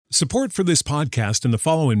Support for this podcast and the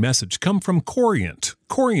following message come from Corient.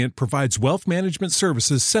 Corient provides wealth management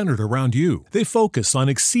services centered around you. They focus on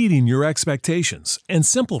exceeding your expectations and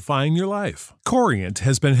simplifying your life. Corient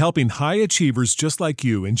has been helping high achievers just like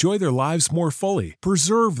you enjoy their lives more fully,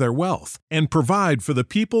 preserve their wealth, and provide for the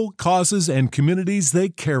people, causes, and communities they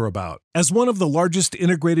care about. As one of the largest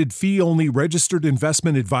integrated fee-only registered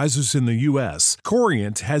investment advisors in the U.S.,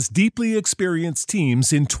 Corient has deeply experienced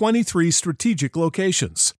teams in 23 strategic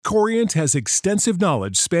locations. Corient has extensive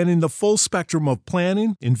knowledge spanning the full spectrum of planning,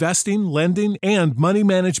 investing, lending, and money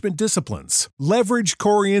management disciplines. Leverage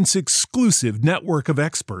Corient's exclusive network of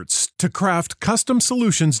experts to craft custom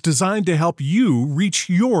solutions designed to help you reach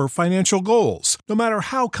your financial goals, no matter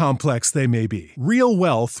how complex they may be. Real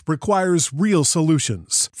wealth requires real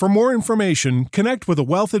solutions. For more information, connect with a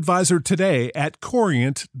wealth advisor today at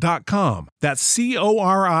Corient.com. That's Corient.com.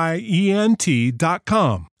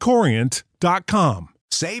 Corient.com.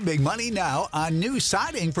 Save big money now on new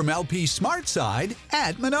siding from LP SmartSide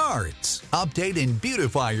at Menards. Update and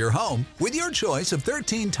beautify your home with your choice of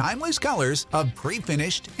 13 timeless colors of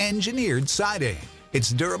pre-finished engineered siding. It's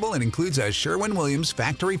durable and includes a Sherwin-Williams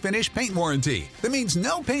factory finish paint warranty that means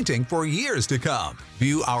no painting for years to come.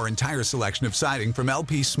 View our entire selection of siding from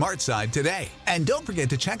LP SmartSide today. And don't forget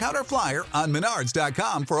to check out our flyer on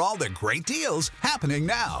Menards.com for all the great deals happening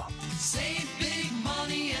now. Save big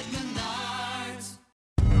money at Menards.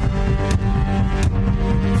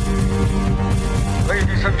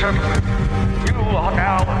 Ladies and gentlemen, you are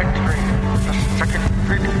now entering the Second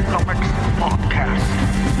Print Comics Podcast,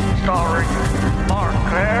 starring Mark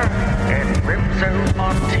Claire and Remzo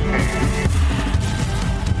Martinez.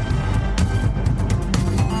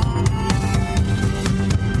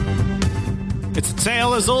 It's a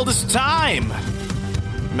tale as old as time.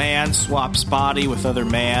 Man swaps body with other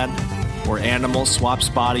man, or animal swaps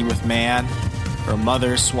body with man, or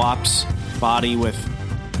mother swaps body with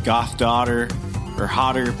goth daughter, or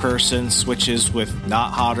hotter person switches with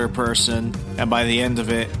not hotter person, and by the end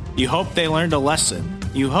of it, you hope they learned a lesson.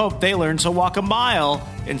 You hope they learned to walk a mile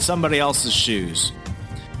in somebody else's shoes.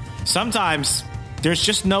 Sometimes there's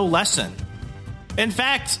just no lesson. In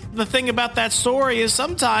fact, the thing about that story is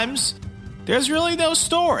sometimes there's really no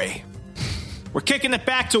story. We're kicking it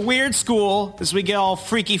back to Weird School as we get all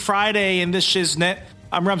Freaky Friday in this shiznit.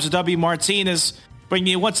 I'm Remzo W. Martinez, bringing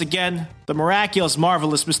you once again the miraculous,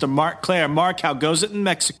 marvelous Mr. Mark Claire. Mark, how goes it in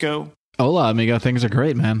Mexico? Hola, amigo. Things are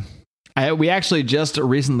great, man. We actually just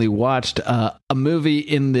recently watched a movie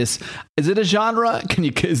in this. Is it a genre?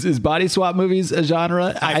 Is body swap movies a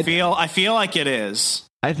genre? I feel like it is.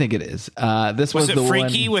 I think it is. This was it the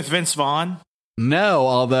Freaky with Vince Vaughn? No,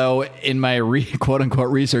 although in my quote unquote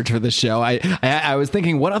research for this show, I was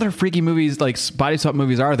thinking, what other freaky movies, like body swap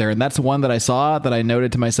movies, are there? And that's the one that I saw that I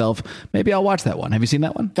noted to myself, maybe I'll watch that one. Have you seen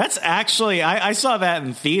that one? That's actually, I saw that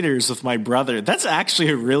in theaters with my brother. That's actually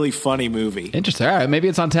a really funny movie. Interesting. All right, maybe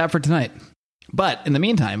it's on tap for tonight. But in the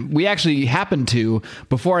meantime, we actually happened to,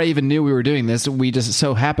 before I even knew we were doing this, we just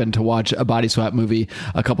so happened to watch a body swap movie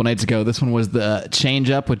a couple nights ago. This one was The Change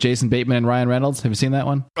Up with Jason Bateman and Ryan Reynolds. Have you seen that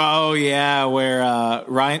one? Oh, yeah, where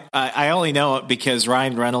Ryan, I only know it because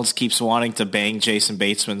Ryan Reynolds keeps wanting to bang Jason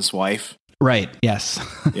Bateman's wife. Right, yes.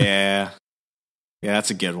 Yeah. Yeah,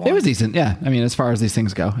 that's a good one. It was decent, yeah. I mean, as far as these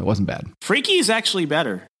things go, it wasn't bad. Freaky is actually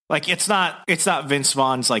better. Like, it's not Vince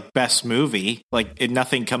Vaughn's, like, best movie. Like,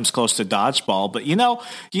 nothing comes close to Dodgeball. But, you know,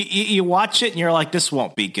 you watch it and you're like, this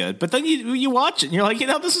won't be good. But then you watch it and you're like, you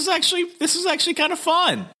know, this is actually kind of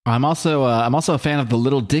fun. I'm also a fan of the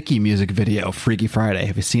Little Dicky music video, Freaky Friday.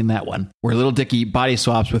 Have you seen that one? Where Little Dicky body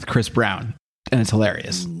swaps with Chris Brown. And it's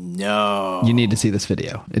hilarious. No. You need to see this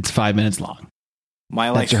video. It's 5 minutes long. My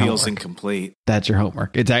life feels incomplete. That's your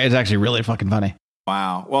homework. It's actually really fucking funny.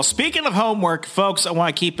 Wow. Well, speaking of homework, folks, I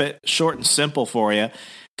want to keep it short and simple for you.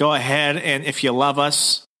 Go ahead and if you love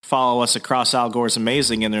us, follow us across Al Gore's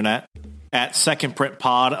amazing internet at Second Print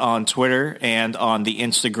Pod on Twitter and on the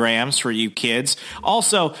Instagrams for you kids.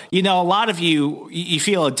 Also, you know, a lot of you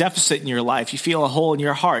feel a deficit in your life. You feel a hole in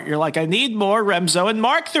your heart. You're like, I need more Remzo and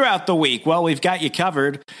Mark throughout the week. Well, we've got you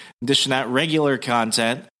covered. In addition to that, regular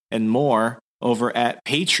content and more over at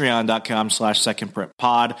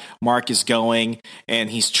patreon.com/secondprintpod. Mark is going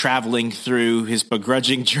and he's traveling through his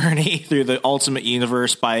begrudging journey through the Ultimate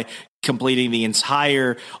Universe by completing the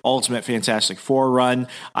entire Ultimate Fantastic Four run.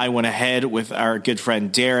 I went ahead with our good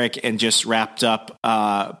friend Derek and just wrapped up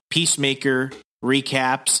Peacemaker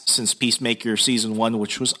recaps since Peacemaker Season 1,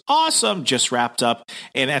 which was awesome, just wrapped up.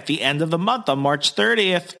 And at the end of the month, on March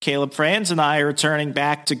 30th, Caleb Franz and I are returning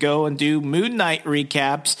back to go and do Moon Knight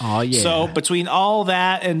recaps. Oh, yeah. So between all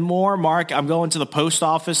that and more, Mark, I'm going to the post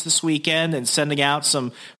office this weekend and sending out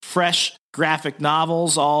some fresh graphic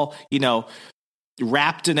novels, all,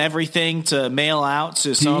 wrapped in everything to mail out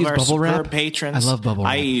to some of our superb patrons. I love bubble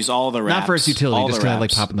wrap. I use all the wraps. Not for its utility, just kind of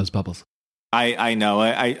like wraps. popping those bubbles. I know.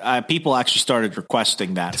 I people actually started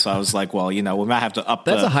requesting that, so I was like, well, we might have to up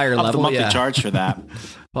That's the, a higher up level, the monthly yeah. charge for that.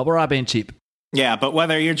 Bubble wrap ain't cheap. Yeah, but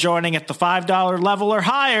whether you're joining at the $5 level or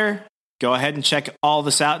higher, go ahead and check all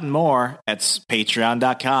this out and more at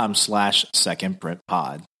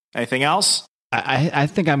patreon.com/secondprintpod. Anything else? I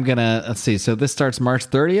think I'm gonna, let's see. So this starts March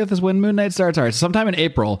 30th is when Moon Knight starts. All right, sometime in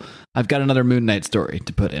April, I've got another Moon Knight story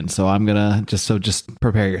to put in. So I'm gonna just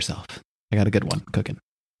prepare yourself. I got a good one cooking.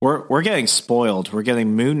 We're getting spoiled. We're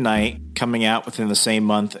getting Moon Knight coming out within the same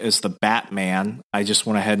month as the Batman. I just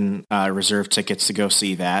went ahead and reserved tickets to go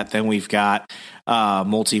see that. Then we've got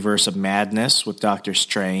Multiverse of Madness with Doctor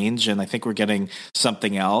Strange, and I think we're getting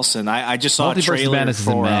something else. And I just saw a Multiverse trailer of Madness is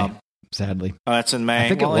in for. May, sadly. Oh, that's in May. I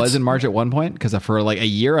think it was in March at one point because for like a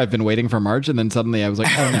year I've been waiting for March, and then suddenly I was like,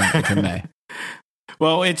 oh no, it's in May.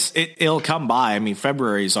 Well, it'll come by. I mean,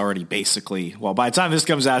 February is already basically, well, by the time this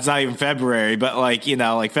comes out, it's not even February, but like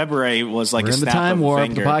February was like We're a in the snap time of a warp,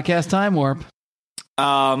 finger. the podcast time warp.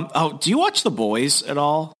 Do you watch The Boys at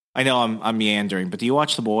all? I know I'm meandering, but do you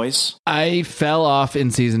watch The Boys? I fell off in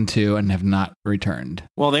season 2 and have not returned.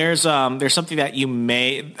 Well, there's something that you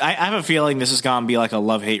may. I have a feeling this is going to be like a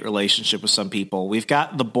love-hate relationship with some people. We've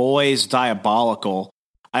got The Boys Diabolical.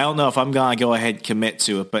 I don't know if I'm going to go ahead and commit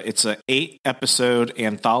to it, but it's an 8-episode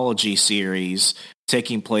anthology series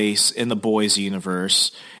taking place in the Boys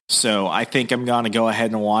universe. So I think I'm going to go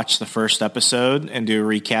ahead and watch the first episode and do a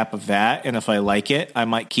recap of that. And if I like it, I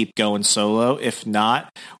might keep going solo. If not,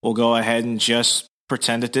 we'll go ahead and just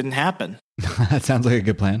pretend it didn't happen. That sounds like a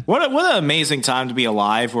good plan. What an amazing time to be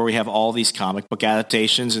alive, where we have all these comic book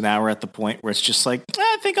adaptations, and now we're at the point where it's just like,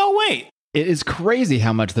 I think I'll wait. It is crazy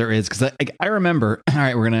how much there is, because I remember, all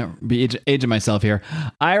right, we're going to be aging myself here.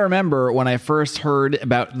 I remember when I first heard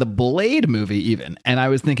about the Blade movie even, and I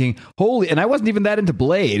was thinking, and I wasn't even that into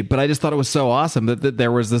Blade, but I just thought it was so awesome that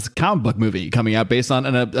there was this comic book movie coming out based on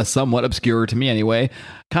a somewhat obscure, to me anyway,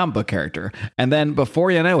 comic book character. And then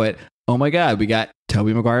before you know it, oh my God, we got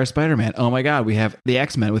Tobey Maguire's Spider-Man. Oh my God, we have the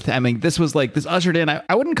X-Men with, this was like, this ushered in,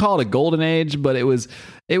 I wouldn't call it a golden age, but it was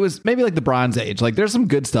maybe like the Bronze Age. Like there's some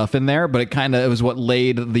good stuff in there, but it was what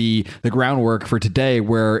laid the groundwork for today,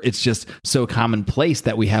 where it's just so commonplace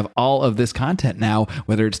that we have all of this content now,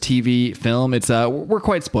 whether it's TV, film, we're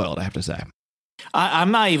quite spoiled, I have to say.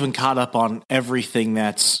 I'm not even caught up on everything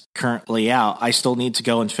that's currently out. I still need to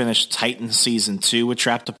go and finish Titan Season 2, which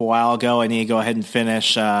wrapped up a while ago. I need to go ahead and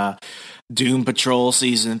finish Doom Patrol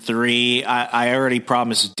Season 3. I already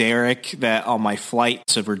promised Derek that on my flight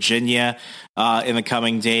to Virginia in the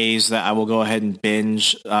coming days that I will go ahead and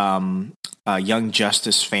binge Young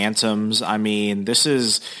Justice Phantoms. I mean, this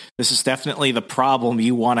is definitely the problem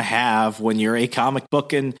you want to have when you're a comic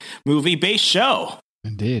book and movie-based show.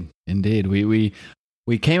 Indeed.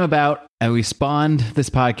 We came about and we spawned this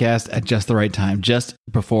podcast at just the right time, just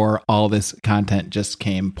before all this content just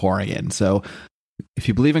came pouring in. So if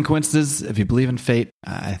you believe in coincidences, if you believe in fate,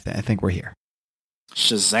 I think we're here.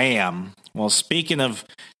 Shazam. Well, speaking of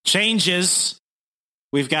changes,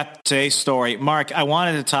 we've got today's story. Mark, I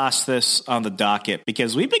wanted to toss this on the docket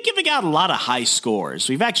because we've been giving out a lot of high scores.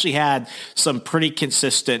 We've actually had some pretty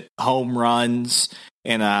consistent home runs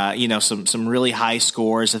and some really high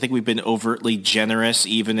scores. I think we've been overtly generous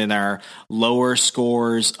even in our lower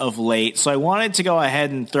scores of late. So I wanted to go ahead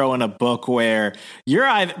and throw in a book where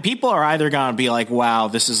people are either going to be like, wow,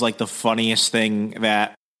 this is like the funniest thing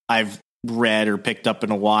that I've read or picked up in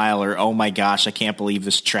a while, or oh my gosh, I can't believe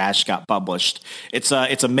this trash got published. It's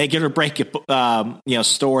a make it or break it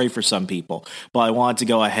story for some people. But I wanted to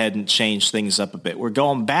go ahead and change things up a bit. We're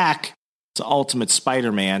going back to Ultimate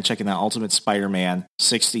Spider-Man, checking out Ultimate Spider-Man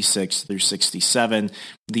 66 through 67,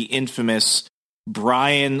 the infamous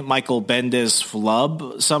Brian Michael Bendis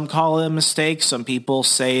flub. Some call it a mistake. Some people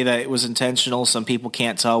say that it was intentional. Some people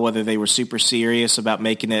can't tell whether they were super serious about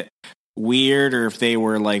making it weird or if they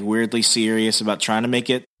were like weirdly serious about trying to make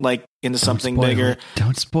it like into something bigger.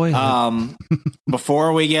 Don't spoil it.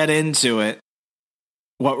 Before we get into it,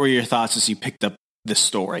 what were your thoughts as you picked up this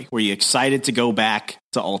story? Were you excited to go back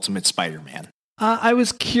to Ultimate Spider-Man? I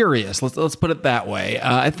was curious. Let's put it that way.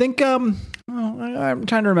 I think I'm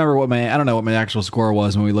trying to remember I don't know what my actual score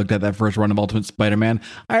was when we looked at that first run of Ultimate Spider-Man.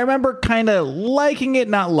 I remember kind of liking it,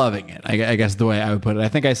 not loving it. I guess the way I would put it. I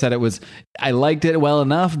think I said I liked it well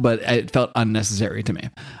enough, but it felt unnecessary to me.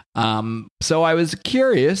 So I was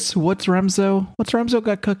curious, what's Remso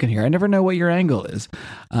got cooking here? I never know what your angle is.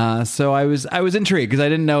 So I was intrigued because I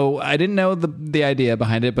didn't know the idea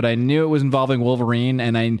behind it, but I knew it was involving Wolverine,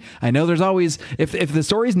 and I know there's always, if the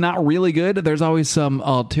story's not really good, there's always some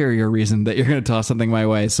ulterior reason that you're going to toss something my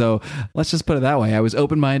way. So let's just put it that way. I was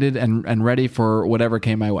open-minded and ready for whatever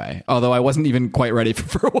came my way. Although I wasn't even quite ready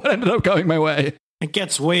for what ended up going my way. It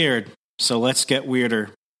gets weird, so let's get weirder.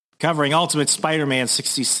 Covering Ultimate Spider-Man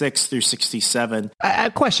 66 through 67.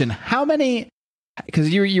 A question: how many?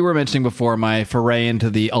 Because you were mentioning before my foray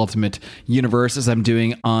into the Ultimate Universe, as I'm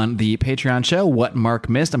doing on the Patreon show, What Mark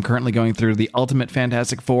Missed. I'm currently going through the Ultimate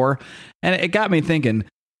Fantastic Four, and it got me thinking: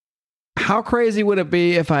 how crazy would it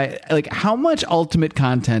be if how much Ultimate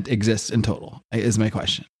content exists in total? Is my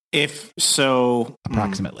question. If so,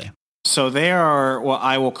 approximately. So there are what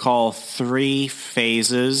I will call 3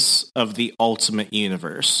 phases of the Ultimate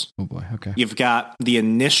Universe. Oh boy, okay. You've got the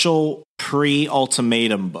initial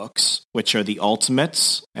pre-Ultimatum books, which are the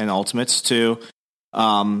Ultimates and Ultimates 2.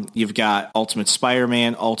 You've got Ultimate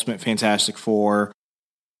Spider-Man, Ultimate Fantastic Four,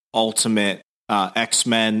 Ultimate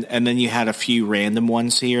X-Men, and then you had a few random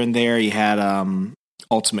ones here and there. You had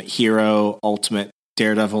Ultimate Hero, Ultimate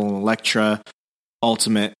Daredevil and Elektra,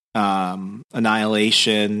 Ultimate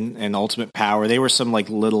Annihilation, and Ultimate Power. They were some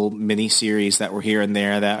little mini series that were here and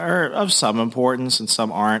there that are of some importance and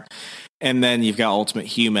some aren't. And then you've got Ultimate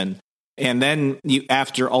Human. And then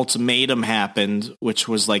after Ultimatum happened, which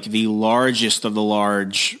was the largest of the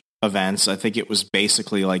large events, I think it was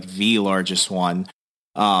basically the largest one.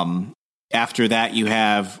 After that, you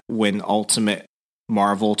have when Ultimate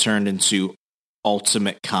Marvel turned into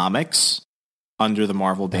Ultimate Comics under the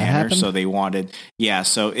Marvel banner. So they wanted,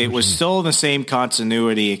 so it was still in the same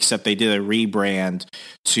continuity, except they did a rebrand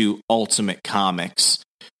to Ultimate Comics.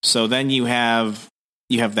 So then you have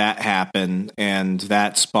that happen, and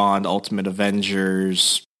that spawned Ultimate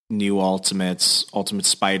Avengers, New Ultimates, Ultimate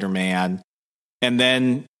Spider-Man. And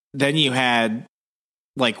then you had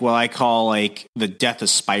what I call the Death of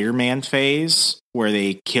Spider-Man phase, where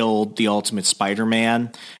they killed the Ultimate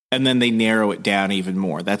Spider-Man, and then they narrow it down even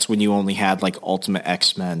more. That's when you only had Ultimate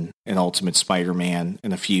X-Men and Ultimate Spider-Man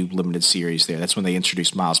and a few limited series there. That's when they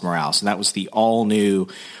introduced Miles Morales, and that was the all new,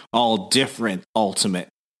 all different Ultimate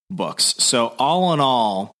books. So all in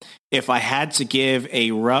all, if I had to give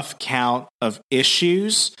a rough count of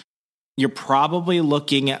issues, you're probably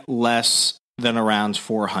looking at less than around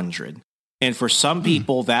 400. And for some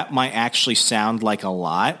people, that might actually sound like a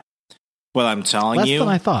lot. But I'm telling Less you, than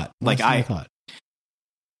I thought.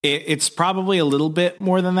 It's probably a little bit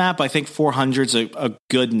more than that. But I think 400 is a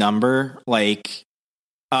good number. I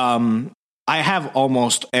have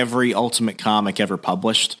almost every Ultimate comic ever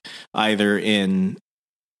published, either in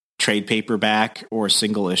trade paperback or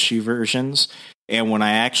single issue versions. And when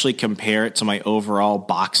I actually compare it to my overall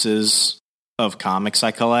boxes of comics I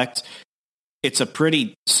collect, it's a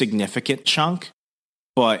pretty significant chunk,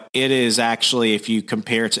 but it is actually, if you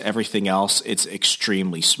compare it to everything else, it's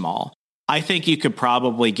extremely small. I think you could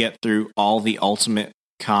probably get through all the Ultimate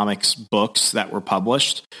Comics books that were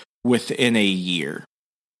published within a year.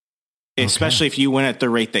 Okay. Especially if you went at the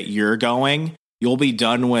rate that you're going, you'll be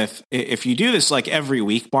done with, if you do this every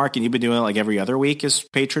week, Mark, and you've been doing it every other week, as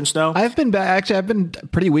patrons know. I've been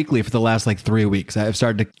pretty weekly for the last 3 weeks. I've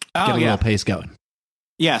started to get a little pace going.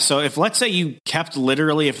 Yeah, so if let's say you kept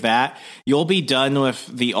literally that, you'll be done with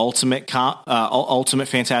the Ultimate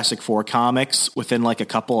Fantastic Four comics within a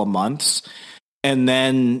couple of months, and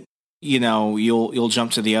then you'll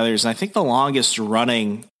jump to the others. And I think the longest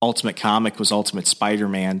running Ultimate comic was Ultimate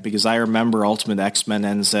Spider-Man, because I remember Ultimate X-Men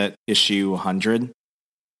ends at issue 100.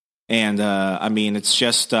 And it's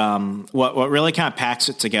just what really kind of packs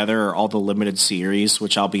it together are all the limited series,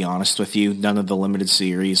 which I'll be honest with you, none of the limited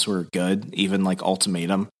series were good, even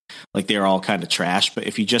Ultimatum. They're all kind of trash. But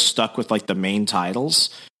if you just stuck with the main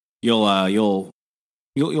titles, you'll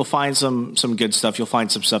find some good stuff. You'll find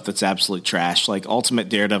some stuff that's absolute trash. Ultimate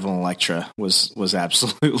Daredevil and Elektra was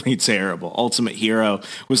absolutely terrible. Ultimate Hero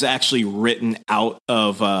was actually written out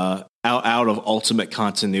of Ultimate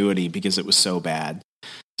continuity because it was so bad.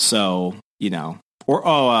 So,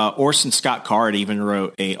 Orson Scott Card even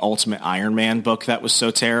wrote a Ultimate Iron Man book that was so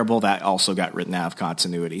terrible that also got written out of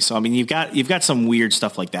continuity. So, you've got some weird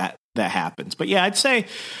stuff like that happens. But yeah, I'd say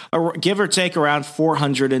give or take around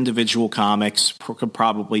 400 individual comics could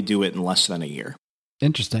probably do it in less than a year.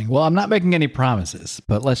 Interesting. Well, I'm not making any promises,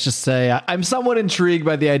 but let's just say I'm somewhat intrigued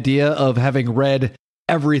by the idea of having read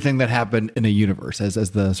everything that happened in a universe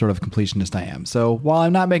as the sort of completionist I am. So while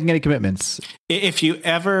I'm not making any commitments. If you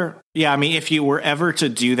were ever to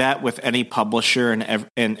do that with any publisher in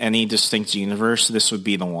any distinct universe, this would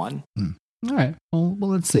be the one. All right. Well,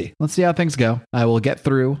 let's see. Let's see how things go. I will get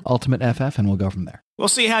through Ultimate FF and we'll go from there. We'll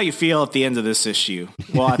see how you feel at the end of this issue.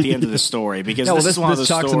 Well, at the end of the story, because this is one of those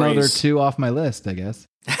chalks stories. Another 2 off my list, I guess.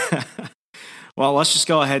 Well, let's just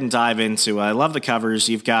go ahead and dive into it. I love the covers.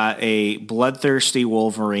 You've got a bloodthirsty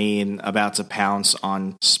Wolverine about to pounce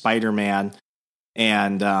on Spider-Man.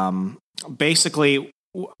 And basically,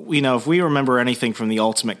 if we remember anything from the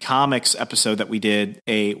Ultimate Comics episode that we did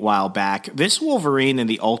a while back, this Wolverine in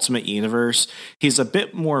the Ultimate Universe, he's a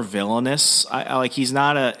bit more villainous. He's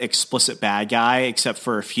not an explicit bad guy, except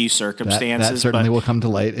for a few circumstances. That certainly will come to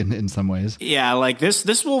light in some ways. Yeah, like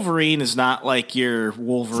this Wolverine is not like your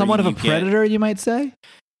Wolverine. Somewhat of a predator, you might say?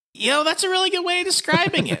 That's a really good way of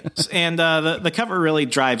describing it. And the cover really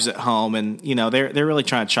drives it home. And, they're really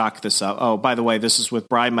trying to chalk this up. Oh, by the way, this is with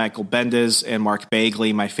Brian Michael Bendis and Mark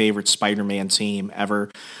Bagley, my favorite Spider-Man team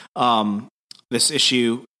ever. This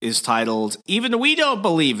issue is titled, Even We Don't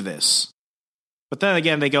Believe This. But then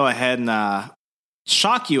again, they go ahead and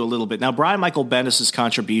shock you a little bit. Now, Brian Michael Bendis'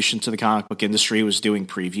 contribution to the comic book industry was doing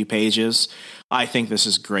preview pages. I think this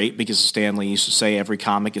is great because Stan Lee used to say every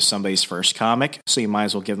comic is somebody's first comic, so you might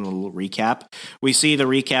as well give them a little recap. We see the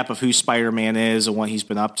recap of who Spider-Man is and what he's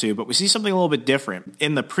been up to, but we see something a little bit different.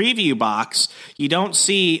 In the preview box, you don't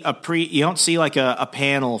see like a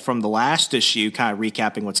panel from the last issue kind of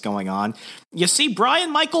recapping what's going on. You see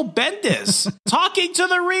Brian Michael Bendis talking to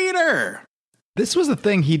the reader. This was a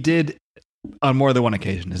thing he did on more than one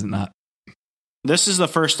occasion, is it not? This is the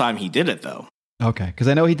first time he did it, though. Okay, because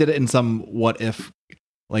I know he did it in some what if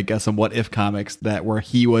comics where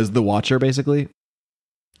he was the Watcher, basically.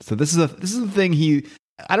 So this is a thing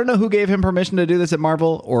I don't know who gave him permission to do this at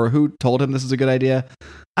Marvel or who told him this is a good idea.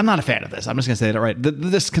 I'm not a fan of this. I'm just gonna say it right.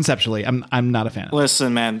 This conceptually, I'm not a fan of.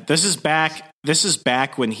 Listen, man, this is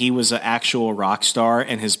back when he was an actual rock star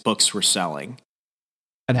and his books were selling.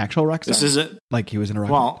 An actual rock star? This is it. Like he was in a rock.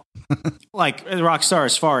 Well, like a rock star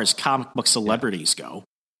as far as comic book celebrities go.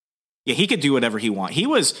 Yeah, he could do whatever he wanted.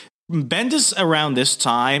 Bendis around this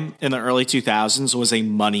time in the early 2000s was a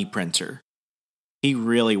money printer. He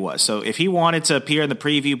really was. So if he wanted to appear in the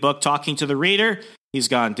preview book talking to the reader, he's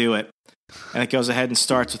gonna do it. And it goes ahead and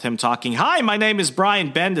starts with him talking. Hi, my name is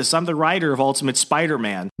Brian Bendis. I'm the writer of Ultimate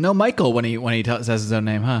Spider-Man. No Michael when he says his own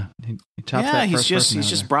name, huh? He chops that he's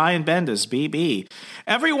just Brian Bendis, BB.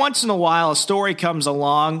 Every once in a while, a story comes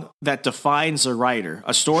along that defines a writer.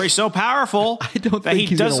 A story so powerful I don't think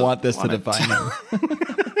he's going to want this to define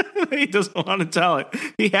him. He doesn't want to tell it.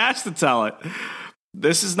 He has to tell it.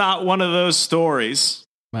 This is not one of those stories.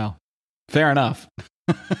 Well, fair enough.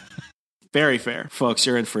 Very fair. Folks,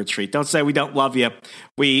 you're in for a treat. Don't say we don't love you.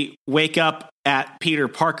 We wake up at Peter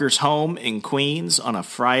Parker's home in Queens on a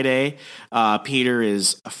Friday. Peter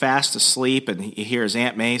is fast asleep, and he hears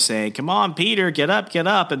Aunt May saying, "Come on, Peter, get up, get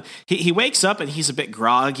up." And he wakes up, and he's a bit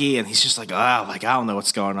groggy, and he's just like, I don't know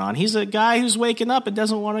what's going on. He's a guy who's waking up and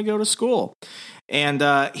doesn't want to go to school. And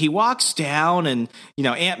he walks down, and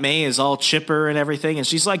Aunt May is all chipper and everything, and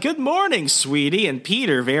she's like, "Good morning, sweetie." And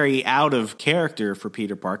Peter, very out of character for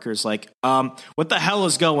Peter Parker, is like, "What the hell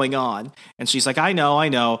is going on?" And she's like, I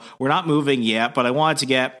know, we're not moving yet, but I wanted to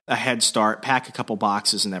get a head start, pack a couple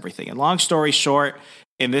boxes and everything." And long story short,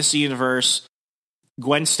 in this universe,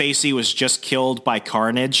 Gwen Stacy was just killed by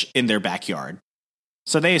Carnage in their backyard,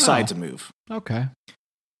 so they decide to move. Okay,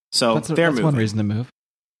 so that's moving. One reason to move.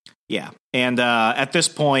 Yeah, and at this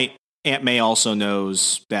point, Aunt May also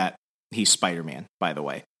knows that he's Spider-Man, by the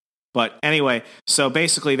way. But anyway, so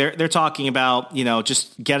basically they're talking about,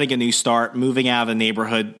 just getting a new start, moving out of the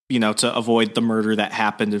neighborhood, to avoid the murder that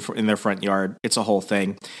happened in their front yard. It's a whole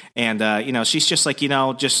thing. And, she's just like,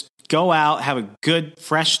 just go out, have a good,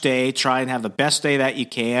 fresh day, try and have the best day that you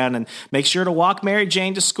can, and make sure to walk Mary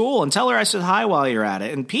Jane to school and tell her I said hi while you're at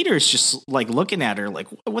it. And Peter's just like looking at her like,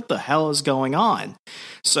 what the hell is going on?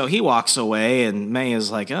 So he walks away, and May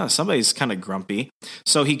is like, somebody's kind of grumpy.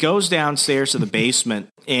 So he goes downstairs to the basement,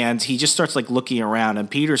 and he just starts like looking around, and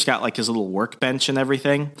Peter's got like his little workbench and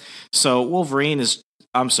everything. So Wolverine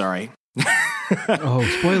I'm sorry. Oh,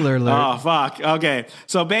 spoiler alert. Oh, fuck. Okay.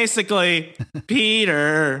 So basically,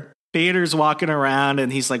 Peter's walking around,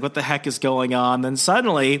 and he's like, what the heck is going on? Then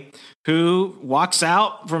suddenly, who walks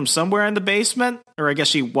out from somewhere in the basement? Or I guess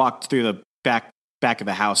she walked through the back back of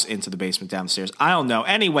the house into the basement downstairs. I don't know.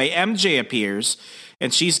 Anyway, MJ appears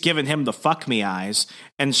and she's giving him the fuck me eyes.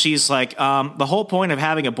 And she's like, the whole point of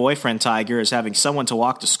having a boyfriend, Tiger, is having someone to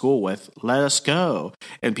walk to school with. Let us go.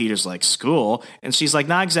 And Peter's like, school? And she's like,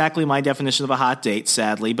 not exactly my definition of a hot date,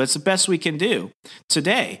 sadly, but it's the best we can do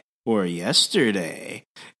today or yesterday.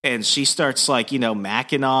 And she starts like,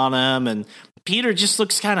 macking on him, and Peter just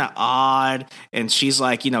looks kind of odd, and she's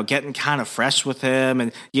like, getting kind of fresh with him,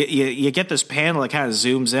 and you get this panel that kind of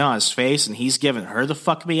zooms in on his face, and he's giving her the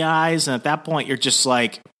fuck me eyes, and at that point you're just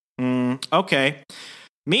like, okay.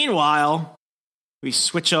 Meanwhile, we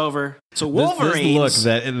switch over to Wolverine. This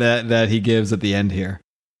look that he gives at the end here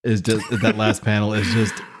is just that last panel is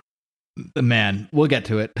just, man, we'll get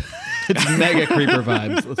to it. It's mega creeper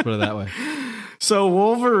vibes. Let's put it that way. So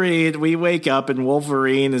Wolverine, we wake up and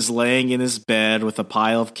Wolverine is laying in his bed with a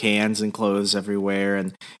pile of cans and clothes everywhere.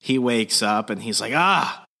 And he wakes up and he's like,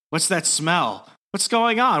 what's that smell? What's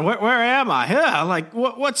going on? Where am I? Yeah, like,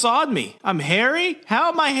 what's on me? I'm hairy?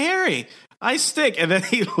 How am I hairy? I stink. And then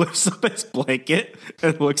he lifts up his blanket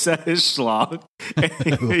and looks at his schlong.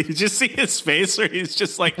 And you just see his face where he's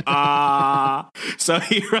just like, So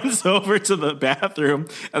he runs over to the bathroom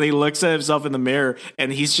and he looks at himself in the mirror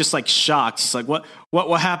and he's just like shocked. He's like,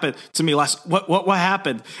 what happened to me last? What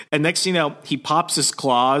happened? And next thing you know, he pops his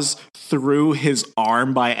claws through his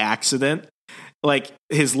arm by accident. Like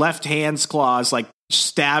his left hand's claws like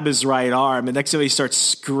stab his right arm. And next thing he starts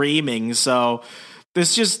screaming. So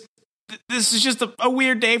this is just a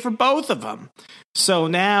weird day for both of them. So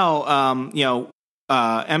now,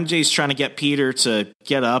 MJ's trying to get Peter to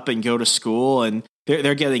get up and go to school, and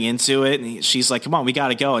they're getting into it. And she's like, "Come on, we got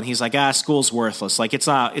to go." And he's like, "School's worthless. Like it's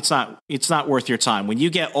not worth your time. When you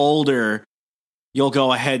get older, you'll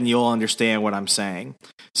go ahead and you'll understand what I'm saying."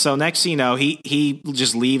 So next thing you know, he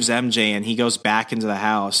just leaves MJ and he goes back into the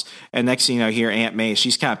house. And next thing you know, here Aunt May,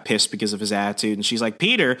 she's kind of pissed because of his attitude. And she's like,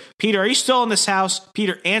 Peter, are you still in this house?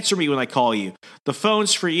 Peter, answer me when I call you. The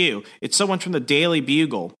phone's for you. It's someone from the Daily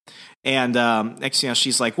Bugle. And next thing you know,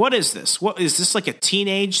 she's like, what is this? What is this, like a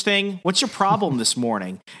teenage thing? What's your problem this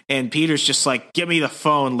morning? And Peter's just like, give me the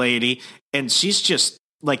phone, lady. And she's just,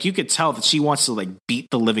 like, you could tell that she wants to like beat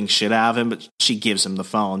the living shit out of him, but she gives him the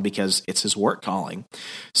phone because it's his work calling.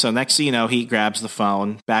 So next thing you know, he grabs the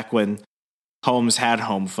phone. Back when homes had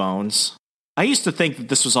home phones, I used to think that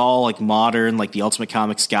this was all like modern, like the Ultimate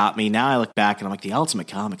Comics got me. Now I look back and I'm like, the Ultimate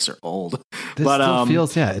Comics are old. This still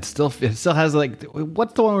feels, it still has like,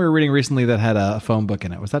 what's the one we were reading recently that had a phone book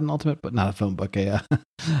in it? Was that an Ultimate, but not a phone book,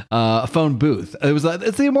 a phone booth?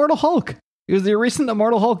 It's the Immortal Hulk. It was the recent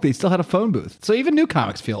Immortal Hulk. They still had a phone booth. So even new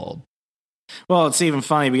comics feel old. Well, it's even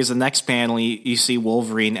funny because the next panel, you see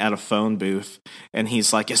Wolverine at a phone booth. And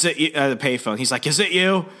he's like, is it you? At a payphone. He's like, is it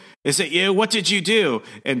you? Is it you? What did you do?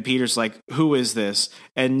 And Peter's like, who is this?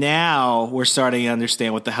 And now we're starting to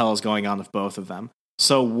understand what the hell is going on with both of them.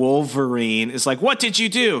 So Wolverine is like, what did you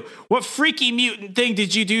do? What freaky mutant thing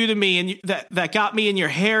did you do to me and that got me in your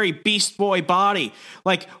hairy beast boy body?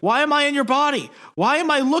 Like, why am I in your body? Why am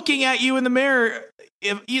I looking at you in the mirror,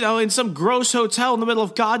 in some gross hotel in the middle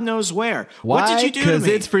of God knows where? Why? What did you do to me? Because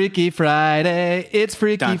it's Freaky Friday. It's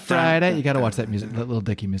Freaky Friday. Dun, you got to watch that Little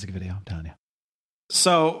Dicky music video. I'm telling you.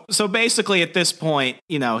 So basically at this point,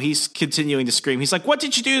 he's continuing to scream. He's like, what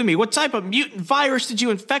did you do to me? What type of mutant virus did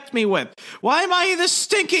you infect me with? Why am I in this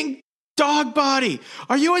stinking dog body?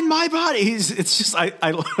 Are you in my body? It's just,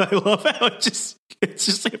 I love how it's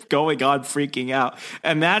just like going on freaking out.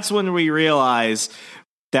 And that's when we realize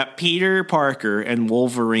that Peter Parker and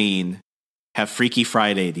Wolverine have Freaky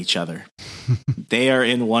Friday'd each other. They are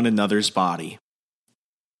in one another's body.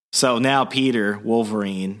 So now Peter,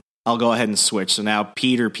 Wolverine, I'll go ahead and switch. So now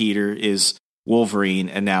Peter is Wolverine,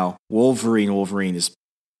 and now Wolverine is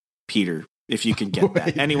Peter, if you can get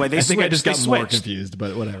that. Anyway, I think I just got more confused,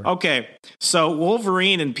 but whatever. Okay, so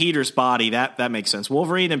Wolverine in Peter's body, that makes sense.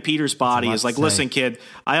 Wolverine in Peter's body is like, listen, kid,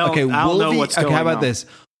 I don't know what's going on. Okay, how about this?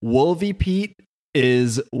 Wolvie Pete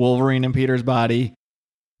is Wolverine in Peter's body,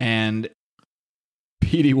 and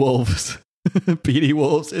Petey Wolves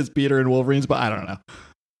is Peter and Wolverine's body. I don't know.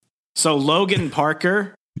 So Logan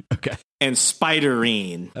Parker... Okay. And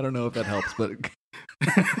Spiderine. I don't know if that helps, but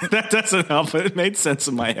that doesn't help. It made sense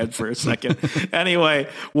in my head for a second. Anyway,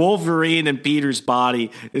 Wolverine in Peter's body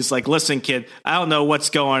is like, listen, kid, I don't know what's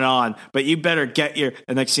going on, but you better get your...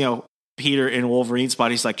 And next thing you know, Peter in Wolverine's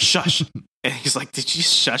body is like, shush. And he's like, did you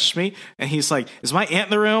shush me? And he's like, is my aunt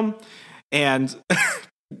in the room? And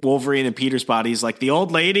Wolverine in Peter's body is like, the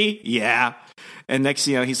old lady? Yeah. And next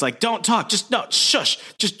thing you know, he's like, don't talk. Shush.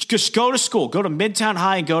 Just go to school. Go to Midtown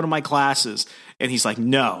High and go to my classes. And he's like,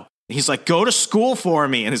 no. He's like, go to school for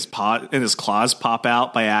me. And his claws pop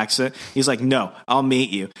out by accident. He's like, no, I'll meet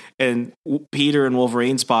you. And Peter and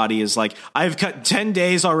Wolverine's body is like, I've cut 10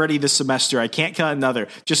 days already this semester. I can't cut another.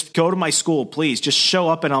 Just go to my school, please. Just show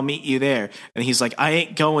up and I'll meet you there. And he's like, I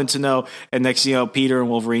ain't going to know. And next thing you know, Peter and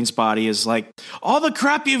Wolverine's body is like, all the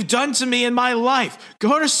crap you've done to me in my life.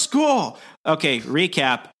 Go to school. Okay,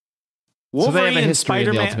 recap. Wolverine and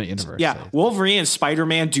Spider-Man. Yeah, Wolverine and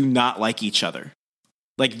Spider-Man do not like each other.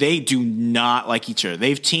 Like, they do not like each other.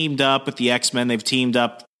 They've teamed up with the X-Men. They've teamed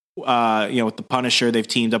up, with the Punisher. They've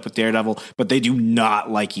teamed up with Daredevil, but they do not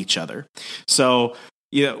like each other. So,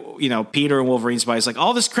 Peter and Wolverine's body's like,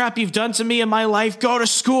 all this crap you've done to me in my life, go to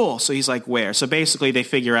school. So he's like, where? So basically they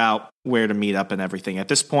figure out where to meet up and everything. At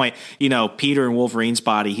this point, Peter and Wolverine's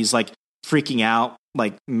body, he's like freaking out,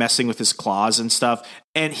 like messing with his claws and stuff.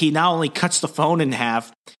 And he not only cuts the phone in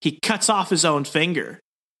half, he cuts off his own finger.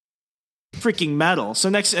 Freaking metal. So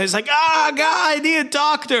next it's like, God, I need a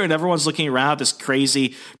doctor. And everyone's looking around at this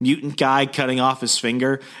crazy mutant guy cutting off his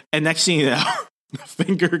finger. And next thing you know, the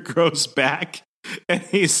finger grows back. And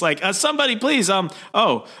he's like, somebody please,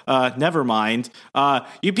 never mind.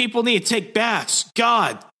 You people need to take baths.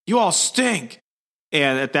 God, you all stink.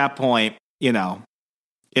 And at that point,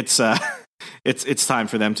 it's it's time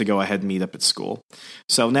for them to go ahead and meet up at school.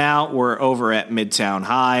 So now we're over at Midtown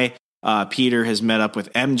High. Peter has met up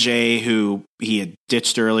with MJ, who he had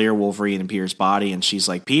ditched earlier, Wolverine and Peter's body. And she's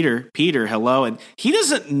like, Peter, hello. And he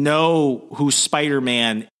doesn't know who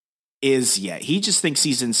Spider-Man is yet. He just thinks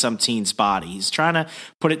he's in some teen's body. He's trying to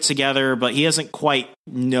put it together, but he doesn't quite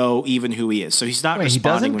know even who he is. So he's not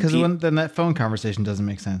responding. He doesn't? Because then that phone conversation doesn't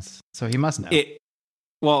make sense. So he must know.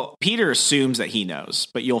 Well, Peter assumes that he knows,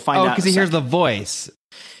 but you'll find out. Oh, because he hears the voice.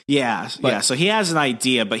 Yeah. So he has an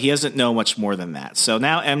idea, but he doesn't know much more than that. So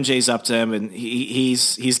now MJ's up to him, and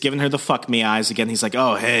he's giving her the fuck me eyes again. He's like,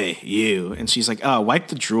 oh, hey, you. And she's like, oh, wipe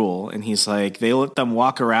the drool. And he's like, they let them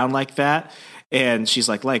walk around like that? And she's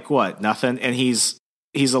like what? Nothing. And he's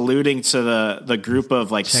alluding to the group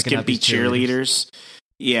of like skimpy cheerleaders.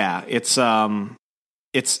 Yeah, it's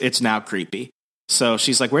now creepy. So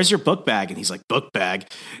she's like, where's your book bag? And he's like, book bag.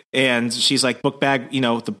 And she's like, book bag,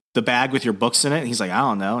 the bag with your books in it. And he's like, I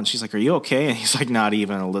don't know. And she's like, are you okay? And he's like, not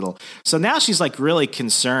even a little. So now she's like really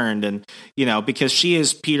concerned. And, because she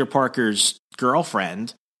is Peter Parker's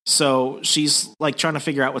girlfriend. So she's like trying to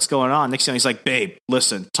figure out what's going on. Next thing he's like, babe,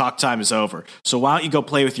 listen, talk time is over. So why don't you go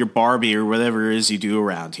play with your Barbie or whatever it is you do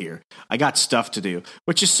around here? I got stuff to do,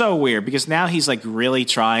 which is so weird because now he's like really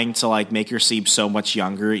trying to like make her seem so much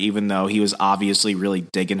younger, even though he was obviously really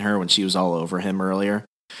digging her when she was all over him earlier.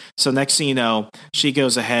 So next thing you know, she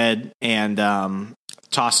goes ahead and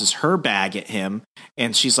tosses her bag at him.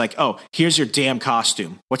 And she's like, oh, here's your damn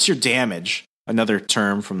costume. What's your damage? Another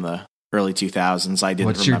term from the early 2000s. I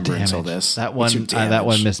didn't remember until this. That one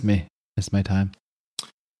missed me. Missed my time.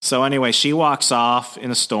 So anyway, she walks off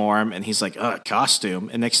in a storm, and he's like, costume.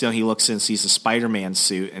 And next thing you know, he looks in and sees a Spider-Man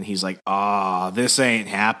suit, and he's like, this ain't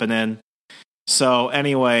happening. So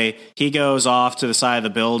anyway, he goes off to the side of the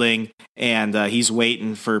building, and he's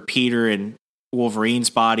waiting for Peter and Wolverine's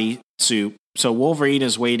body to... So Wolverine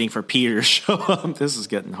is waiting for Peter to show up. This is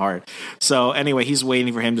getting hard. So anyway, he's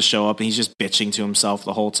waiting for him to show up, and he's just bitching to himself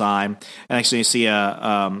the whole time. And actually, you see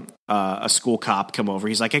a school cop come over.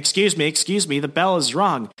 He's like, excuse me, the bell is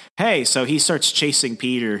rung. Hey, so he starts chasing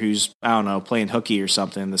Peter, who's, I don't know, playing hooky or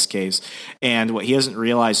something in this case. And what he doesn't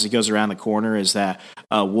realize as he goes around the corner is that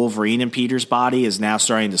Wolverine in Peter's body is now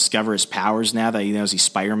starting to discover his powers now that he knows he's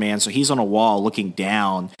Spider-Man. So he's on a wall looking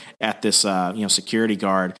down at this security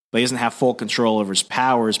guard, but he doesn't have full control over his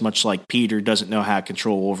powers, much like Peter doesn't know how to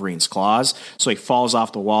control Wolverine's claws. So he falls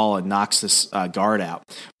off the wall and knocks this guard out.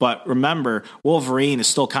 But remember, Wolverine is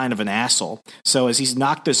still kind of an asshole. So as he's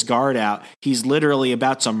knocked this guard out, he's literally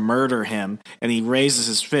about to murder him, and he raises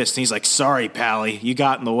his fist, and he's like, sorry, Pally, you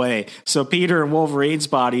got in the way. So Peter and Wolverine's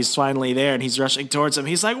body is finally there, and he's rushing towards him.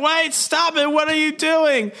 He's like, wait, stop it, what are you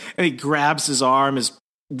doing? And he grabs his arm as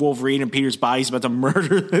Wolverine and Peter's body's about to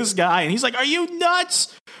murder this guy, and he's like, are you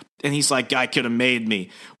nuts? And he's like, guy could have made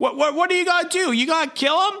me. What are you gonna do? You gonna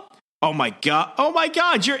kill him? Oh my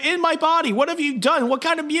God, you're in my body. What have you done? What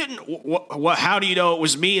kind of mutant? What? How do you know it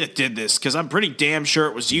was me that did this? Because I'm pretty damn sure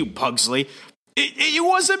it was you, Pugsley. It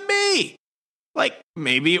wasn't me. Like,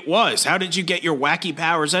 maybe it was. How did you get your wacky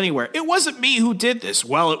powers anywhere? It wasn't me who did this.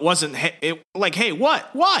 Well, it wasn't. Hey, what?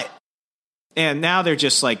 And now they're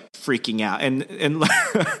just like freaking out. And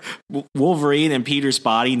Wolverine and Peter's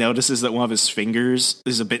body notices that one of his fingers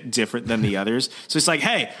is a bit different than the others. So he's like,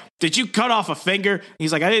 hey, did you cut off a finger? And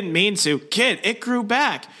he's like, I didn't mean to. Kid, it grew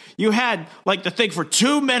back. You had like the thing for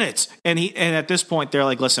 2 minutes. And at this point, they're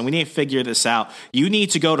like, listen, we need to figure this out. You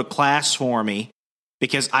need to go to class for me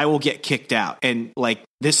because I will get kicked out. And like,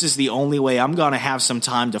 this is the only way I'm going to have some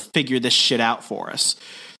time to figure this shit out for us.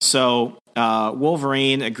 So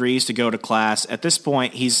Wolverine agrees to go to class. At this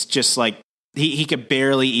point, he's just like, he could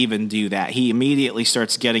barely even do that. He immediately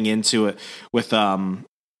starts getting into it with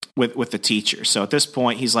the teacher. So at this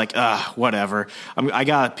point, he's like, whatever. I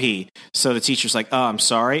gotta pee. So the teacher's like, I'm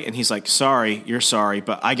sorry. And he's like, sorry, you're sorry,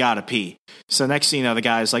 but I gotta pee. So next thing you know, the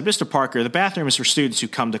guy's like, Mr. Parker, the bathroom is for students who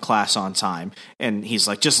come to class on time. And he's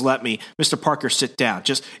like, just let me, Mr. Parker, sit down.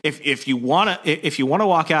 Just if you wanna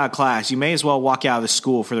walk out of class, you may as well walk out of the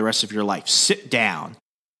school for the rest of your life. Sit down.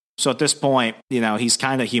 So at this point, he's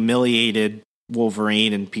kind of humiliated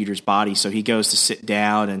Wolverine and Peter's body, so he goes to sit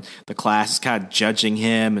down, and the class is kind of judging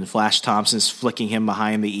him, and Flash Thompson's flicking him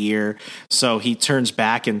behind the ear. So he turns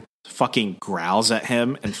back and fucking growls at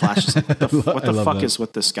him, and Flash is like, what the fuck is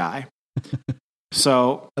with this guy?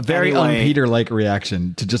 So a very un-Peter-like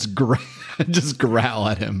reaction to just growl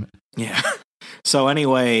at him. Yeah. So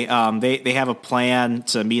anyway, they have a plan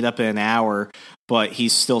to meet up in an hour, but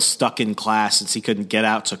he's still stuck in class since he couldn't get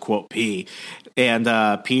out to, quote, pee. And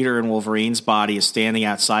Peter and Wolverine's body is standing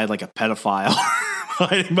outside like a pedophile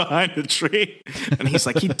hiding behind a tree. And he's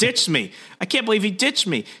like, he ditched me. I can't believe he ditched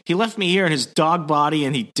me. He left me here in his dog body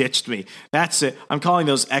and he ditched me. That's it. I'm calling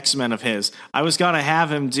those X-Men of his. I was going to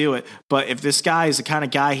have him do it. But if this guy is the kind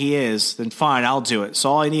of guy he is, then fine, I'll do it. So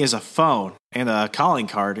all I need is a phone and a calling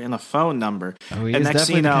card and a phone number. Oh, he and is next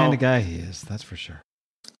definitely the kind of guy he is. That's for sure.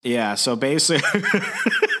 Yeah, so basically,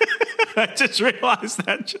 I just realized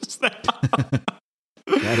that just now.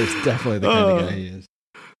 That is definitely the kind of guy he is.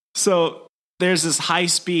 So there's this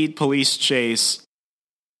high-speed police chase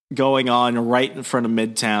going on right in front of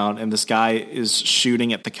Midtown, and this guy is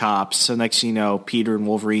shooting at the cops. So next thing you know, Peter and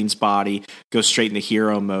Wolverine's body goes straight into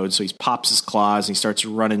hero mode. So he pops his claws and he starts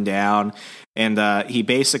running down. And he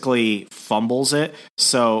basically fumbles it.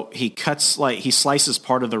 So he slices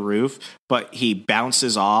part of the roof, but he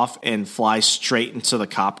bounces off and flies straight into the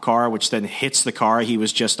cop car, which then hits the car he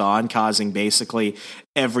was just on, causing basically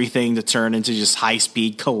everything to turn into just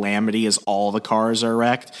high-speed calamity as all the cars are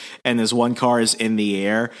wrecked. And as one car is in the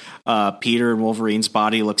air, Peter and Wolverine's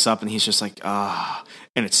body looks up and he's just like,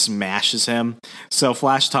 and it smashes him. So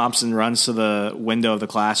Flash Thompson runs to the window of the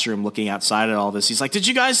classroom looking outside at all this. He's like, did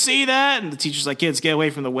you guys see that? And the teacher's like, kids, get away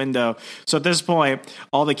from the window. So at this point,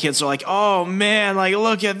 all the kids are like, oh man, like,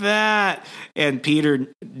 look at that. And Peter,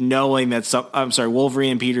 knowing that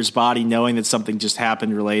Wolverine and Peter's body, knowing that something just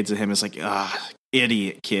happened related to him, is like,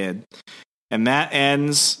 idiot kid. And that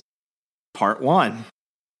ends part 1.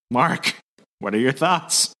 Mark, what are your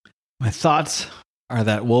thoughts? My thoughts are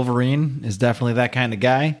that Wolverine is definitely that kind of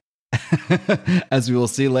guy, as we will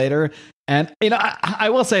see later. And, I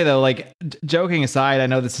will say, though, like, joking aside, I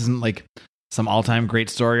know this isn't like some all-time great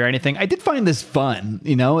story or anything. I did find this fun,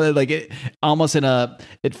 like it almost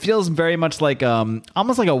it feels very much like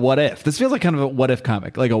almost like a what if. This feels like kind of a what if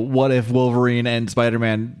comic, like a what if Wolverine and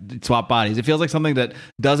Spider-Man swap bodies. It feels like something that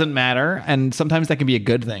doesn't matter, and sometimes that can be a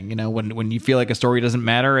good thing. When you feel like a story doesn't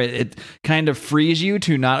matter, it kind of frees you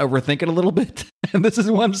to not overthink it a little bit. And this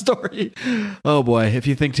is one story. Oh boy, if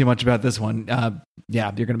you think too much about this one,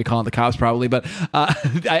 you're going to be calling the cops probably. But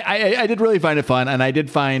I did really find it fun, and I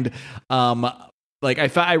did find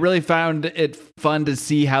I really found it fun to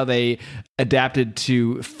see how they adapted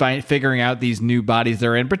to figuring out these new bodies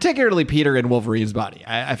they're in, particularly Peter and Wolverine's body.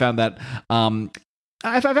 I found that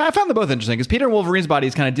I found them both interesting because Peter and Wolverine's body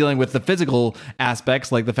is kind of dealing with the physical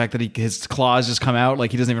aspects, like the fact that his claws just come out,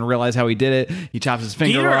 like he doesn't even realize how he did it. He chops his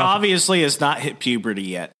finger Peter off. Obviously has not hit puberty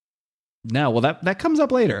yet. No, well that comes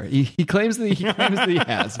up later. He claims that he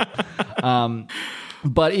has.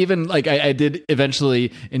 But even like I did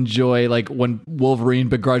eventually enjoy like when Wolverine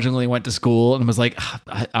begrudgingly went to school and was like,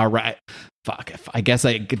 all right, fuck, I guess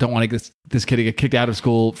I don't want to get this kid to get kicked out of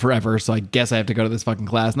school forever, so I guess I have to go to this fucking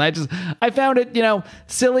class. And I found it,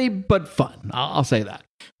 silly but fun. I'll say that.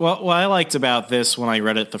 Well, what I liked about this when I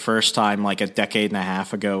read it the first time, like a decade and a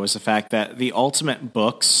half ago, was the fact that the Ultimate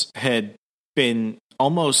books had been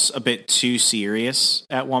almost a bit too serious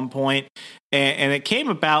at one point, And it came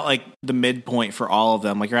about like the midpoint for all of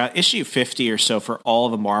them, like around issue 50 or so for all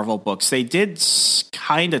the Marvel books. They did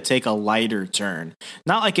kind of take a lighter turn,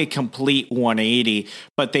 not like a complete 180,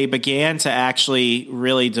 but they began to actually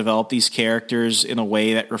really develop these characters in a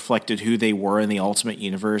way that reflected who they were in the Ultimate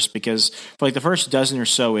Universe. Because for like the first dozen or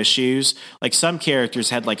so issues, like some characters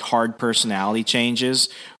had like hard personality changes,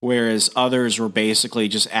 whereas others were basically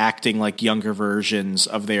just acting like younger versions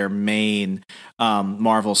of their main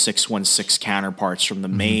Marvel 616 counterparts from the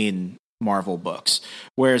main Marvel books.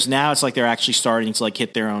 Whereas now it's like they're actually starting to like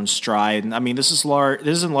hit their own stride. And I mean, this is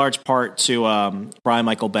in large part to Brian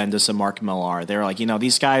Michael Bendis and Mark Millar. They're like,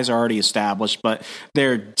 these guys are already established, but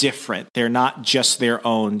they're different. They're not just their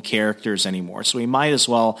own characters anymore. So we might as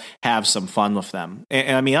well have some fun with them.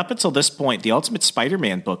 And I mean, up until this point, the Ultimate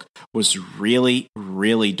Spider-Man book was really,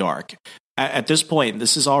 really dark. At this point,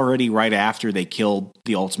 this is already right after they killed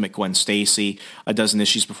the Ultimate Gwen Stacy. A dozen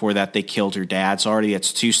issues before that, they killed her dad. So already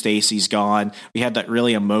it's 2 Stacys gone. We had that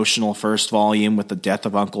really emotional first volume with the death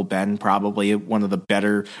of Uncle Ben, probably one of the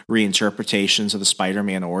better reinterpretations of the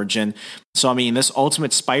Spider-Man origin. So, I mean, this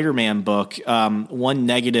Ultimate Spider-Man book, one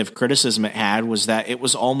negative criticism it had was that it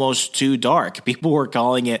was almost too dark. People were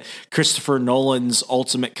calling it Christopher Nolan's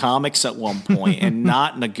Ultimate Comics at one point, and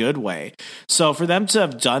not in a good way. So for them to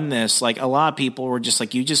have done this, like a lot of people were just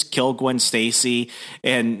like, you just killed Gwen Stacy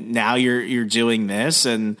and now you're doing this.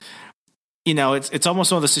 And, it's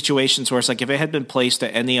almost one of the situations where it's like, if it had been placed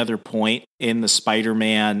at any other point in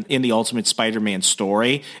the Ultimate Spider-Man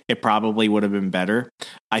story, it probably would have been better.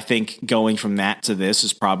 I think going from that to this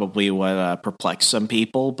is probably what perplexed some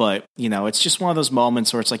people. But, it's just one of those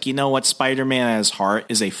moments where it's like, what, Spider-Man at his heart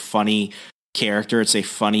is a funny character. It's a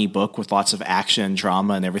funny book with lots of action and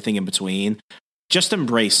drama and everything in between. Just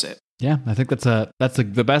embrace it. Yeah, I think that's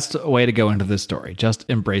the best way to go into this story. Just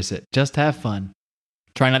embrace it. Just have fun.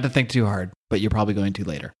 Try not to think too hard, but you're probably going to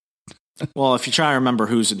later. Well, if you try to remember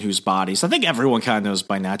who's in whose bodies, I think everyone kind of knows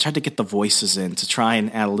by now. I tried to get the voices in to try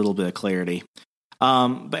and add a little bit of clarity.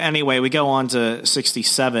 But anyway, we go on to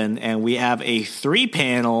 67, and we have a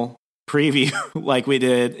 3-panel preview like we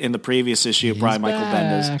did in the previous issue of Brian Michael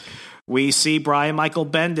Bendis. We see Brian Michael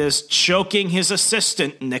Bendis choking his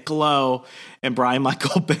assistant, Nick Lowe. And Brian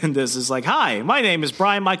Michael Bendis is like, "Hi, my name is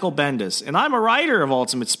Brian Michael Bendis, and I'm a writer of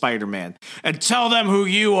Ultimate Spider-Man. And tell them who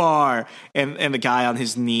you are." And the guy on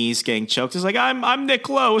his knees getting choked is like, I'm Nick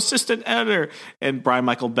Lowe, assistant editor. And Brian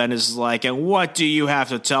Michael Bendis is like, "And what do you have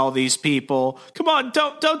to tell these people? Come on,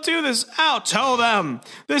 don't do this. Ow, tell them.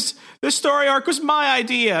 This story arc was my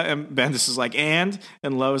idea." And Bendis is like, and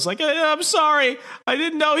Lowe is like, "I'm sorry. I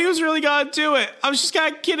didn't know he was really going to do it. I was just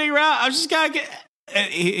kind of kidding around. I was just kind of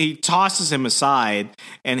He tosses him aside,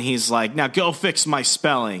 and he's like, "Now go fix my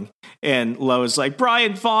spelling." And Lowe is like,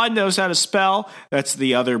 "Brian Vaughn knows how to spell." That's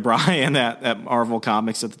the other Brian at Marvel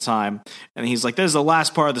Comics at the time. And he's like, "This is the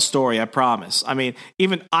last part of the story, I promise. I mean,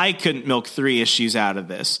 even I couldn't milk 3 issues out of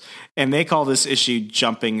this." And they call this issue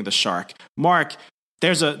Jumping the Shark. Mark,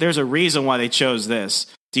 there's a reason why they chose this.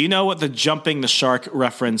 Do you know what the Jumping the Shark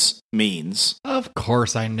reference means? Of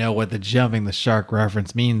course I know what the Jumping the Shark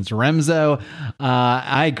reference means, Remzo.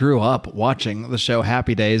 I grew up watching the show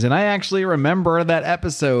Happy Days, and I actually remember that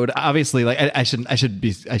episode. Obviously, like I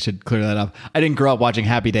should clear that up. I didn't grow up watching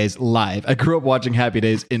Happy Days live. I grew up watching Happy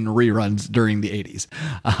Days in reruns during the 80s.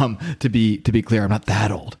 To be clear, I'm not that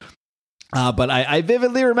old. But I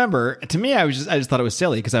vividly remember, to me, I just thought it was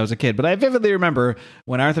silly because I was a kid, but I vividly remember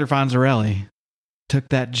when Arthur Fonzarelli took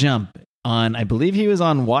that jump on, I believe he was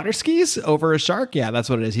on water skis over a shark. Yeah, that's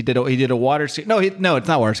what it is. He did a water ski. No, it's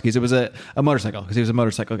not water skis. It was a motorcycle, because he was a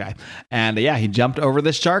motorcycle guy. And yeah, he jumped over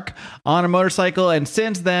this shark on a motorcycle. And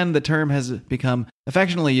since then, the term has become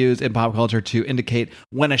affectionately used in pop culture to indicate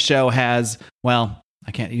when a show has, well, I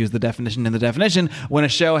can't use the definition in the definition, when a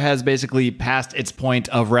show has basically passed its point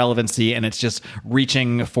of relevancy and it's just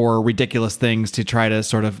reaching for ridiculous things to try to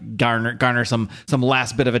sort of garner some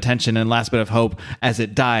last bit of attention and last bit of hope as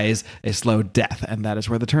it dies a slow death. And that is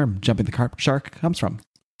where the term Jumping the Shark comes from.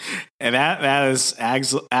 And that is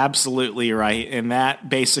absolutely right. And that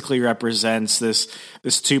basically represents this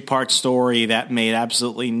 2-part story that made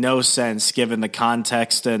absolutely no sense given the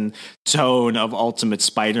context and tone of Ultimate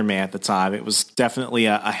Spider-Man at the time. It was definitely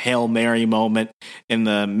a Hail Mary moment in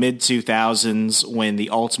the mid-2000s when the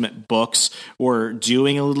Ultimate books were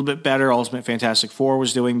doing a little bit better. Ultimate Fantastic Four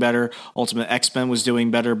was doing better. Ultimate X-Men was doing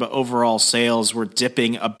better. But overall sales were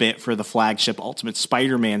dipping a bit for the flagship Ultimate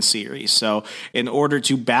Spider-Man series. So in order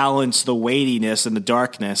to balance the weightiness and the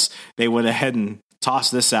darkness, they went ahead and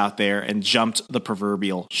tossed this out there and jumped the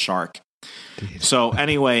proverbial shark. So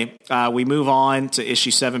anyway, we move on to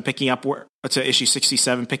issue 7, to issue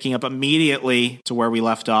 67, picking up immediately to where we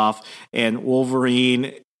left off, and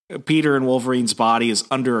Peter and Wolverine's body is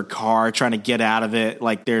under a car trying to get out of it.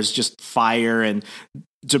 Like there's just fire and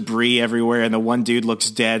debris everywhere, and the one dude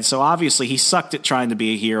looks dead. So obviously he sucked at trying to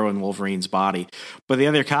be a hero in Wolverine's body. But the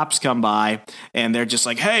other cops come by and they're just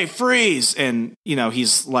like, "Hey, freeze!" And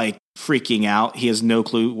he's like freaking out. He has no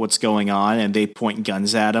clue what's going on, and they point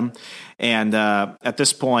guns at him. And at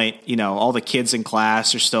this point, all the kids in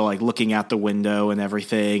class are still like looking out the window and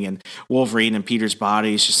everything. And Wolverine and Peter's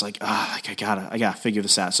body is just like, I gotta figure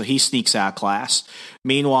this out. So he sneaks out of class.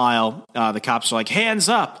 Meanwhile, the cops are like, "Hands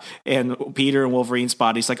up!" And Peter and Wolverine's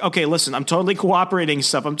body's like, "Okay, listen, I'm totally cooperating and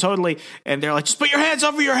stuff. And they're like, "Just put your hands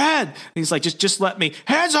over your head." And he's like, just let me,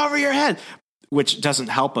 hands over your head. Which doesn't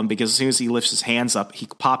help him, because as soon as he lifts his hands up, he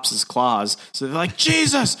pops his claws. So they're like,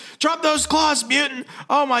 "Jesus, drop those claws, mutant.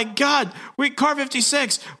 Oh my God, Car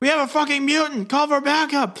 56, we have a fucking mutant. Call for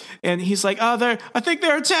backup." And he's like, I think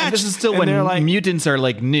they're attached. And this is still when mutants are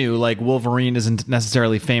like new, like Wolverine isn't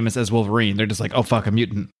necessarily famous as Wolverine. They're just like, "Oh fuck, a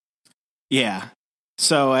mutant." Yeah.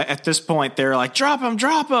 So at this point, they're like, drop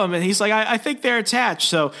him. And he's like, I think they're attached.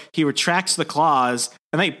 So he retracts the claws,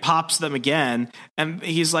 and then he pops them again. And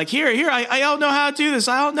he's like, here, I don't know how to do this.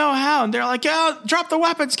 I don't know how. And they're like, drop the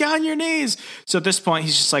weapons, get on your knees. So at this point,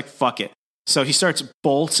 he's just like, fuck it. So he starts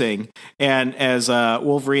bolting, and as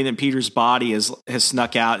Wolverine and Peter's body has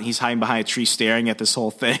snuck out, and he's hiding behind a tree staring at this whole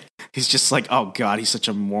thing, he's just like, oh God, he's such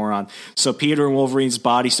a moron. So Peter and Wolverine's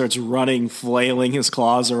body starts running, flailing his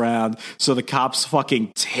claws around, so the cops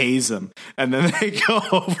fucking tase him. And then they go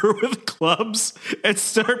over with clubs and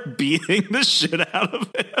start beating the shit out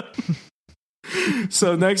of him.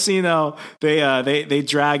 So next thing you know, they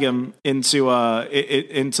drag him into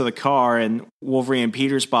the car, and Wolverine and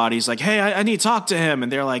Peter's body's like, "Hey, I need to talk to him." And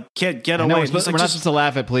they're like, "Kid, get away." We're not supposed to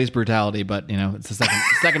laugh at police brutality, but it's the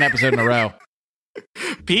second episode in a row.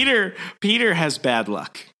 Peter has bad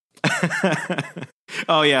luck.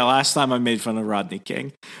 Oh yeah, last time I made fun of Rodney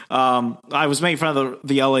King. I was making fun of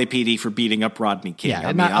the LAPD for beating up Rodney King.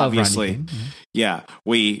 Yeah, not obviously. Rodney King. Yeah,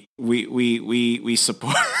 we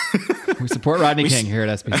support. We support Rodney King here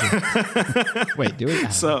at SPC. Wait, do we?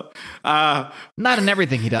 So, not in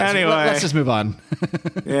everything he does. Anyway, let's just move on.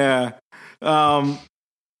 Yeah. God,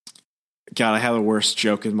 I had the worst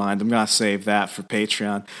joke in mind. I'm gonna save that for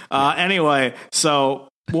Patreon. Anyway, so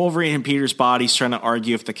Wolverine and Peter's body's trying to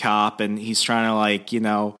argue with the cop, and he's trying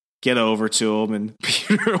to get over to him, and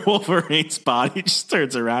Peter Wolverine's body just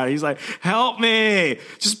turns around. He's like, "Help me!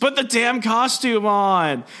 Just put the damn costume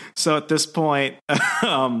on." So at this point,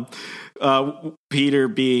 Peter,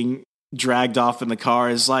 being dragged off in the car,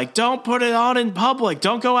 is like, "Don't put it on in public.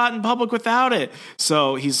 Don't go out in public without it."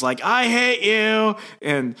 So he's like, "I hate you."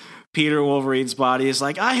 And Peter Wolverine's body is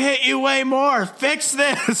like, "I hate you way more. Fix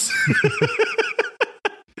this."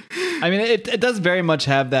 I mean, it does very much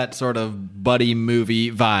have that sort of buddy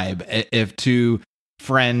movie vibe. If two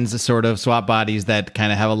friends sort of swap bodies that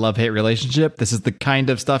kind of have a love-hate relationship, this is the kind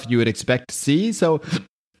of stuff you would expect to see. So,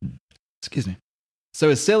 excuse me. So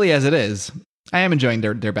as silly as it is, I am enjoying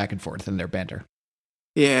their back and forth and their banter.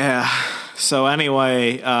 Yeah. So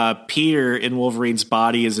anyway, Peter in Wolverine's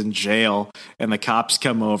body is in jail, and the cops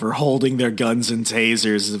come over holding their guns and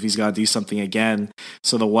tasers as if he's going to do something again.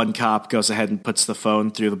 So the one cop goes ahead and puts the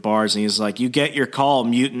phone through the bars, and he's like, "You get your call,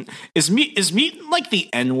 mutant." Is mutant like the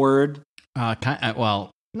N-word?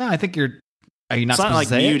 Well, no, I think you're... Are you not it's supposed not like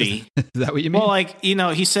to say muty. Is that what you mean?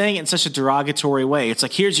 Well, he's saying it in such a derogatory way. It's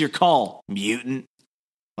like, "Here's your call, mutant."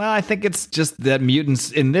 Well, I think it's just that mutants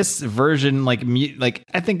in this version, I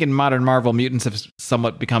think in modern Marvel, mutants have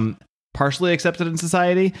somewhat become partially accepted in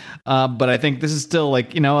society. But I think this is still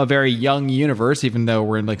a very young universe, even though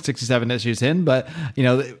we're in 67 issues in. But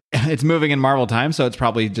it's moving in Marvel time, so it's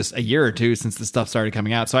probably just a year or two since the stuff started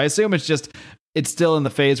coming out. So I assume it's still in the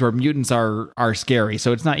phase where mutants are scary.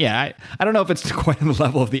 So it's not. Yeah, I don't know if it's quite on the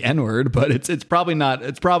level of the N-word, but it's probably not.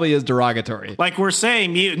 It's probably is derogatory. Like, we're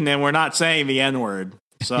saying mutant and we're not saying the N-word.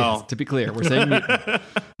 So yes, to be clear, we're saying mutant.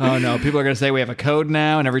 Oh no, people are going to say we have a code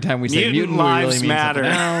now, and every time we say mutant, lives we really matter.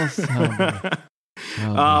 Mean something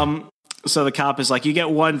else. So the cop is like, you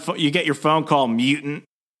get your phone call, mutant,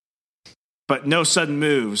 but no sudden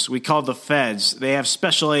moves. We called the feds. They have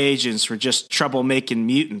special agents for just troublemaking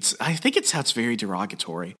mutants. I think it sounds very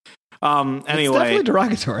derogatory. Anyway, it's definitely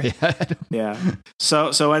derogatory. Yeah.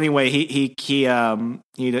 So anyway, he's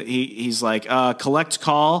like, collect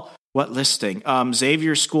call. What listing?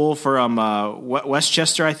 Xavier School from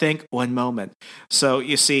Westchester, I think. One moment. So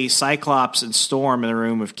you see Cyclops and Storm in the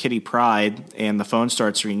room with Kitty Pryde, and the phone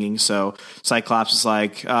starts ringing. So Cyclops is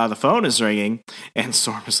like, the phone is ringing. And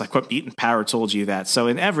Storm is like, what mutant power told you that? So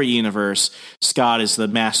in every universe, Scott is the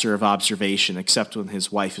master of observation, except when his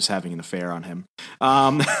wife is having an affair on him.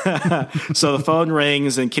 So the phone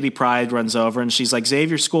rings, and Kitty Pryde runs over, and she's like,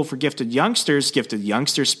 Xavier School for Gifted Youngsters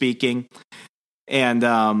speaking.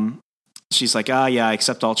 And she's like, yeah, I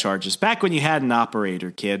accept all charges. Back when you had an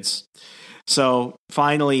operator, kids. So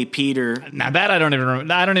finally, Peter. Now that I don't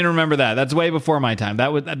even remember that. That's way before my time.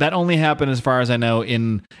 That only happened, as far as I know,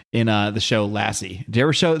 in the show Lassie. Did you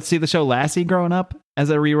ever see the show Lassie growing up as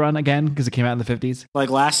a rerun again, because it came out in the 50s? Like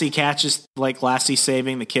Lassie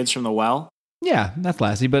saving the kids from the well. Yeah, that's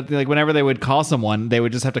Lassie. But like whenever they would call someone, they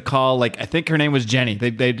would just have to call, like, I think her name was Jenny.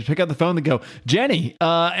 They'd pick up the phone and go, Jenny,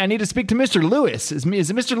 I need to speak to Mr. Lewis. Is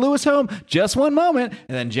Mr. Lewis home? Just one moment.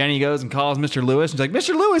 And then Jenny goes and calls Mr. Lewis. And she's like,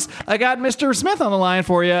 Mr. Lewis, I got Mr. Smith on the line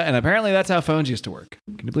for you. And apparently that's how phones used to work.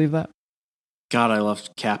 Can you believe that? God, I love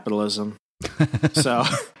capitalism. So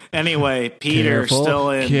anyway, Peter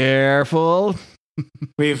still in. Careful.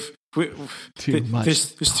 Too much.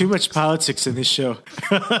 There's too much politics in this show.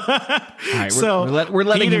 All right, we're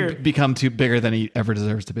letting Peter, him become too bigger than he ever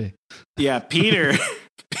deserves to be. Yeah, Peter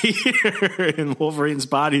in Wolverine's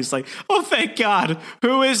body is like, oh, thank God.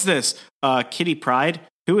 Who is this? Kitty Pryde.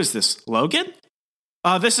 Who is this? Logan?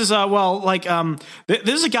 This is this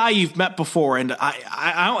is a guy you've met before, and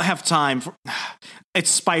I don't have time for. It's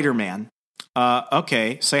Spider-Man.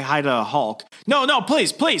 Okay, say hi to Hulk. No,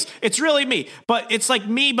 please. It's really me. But it's like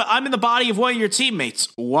me, but I'm in the body of one of your teammates.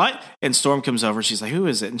 What? And Storm comes over. She's like, who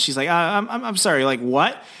is it? And she's like, I'm sorry. Like,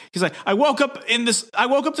 what? He's like, I woke up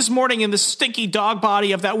this morning in the stinky dog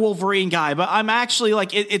body of that Wolverine guy, but I'm actually like,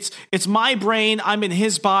 it's my brain. I'm in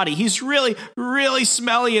his body. He's really, really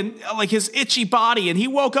smelly and like his itchy body. And he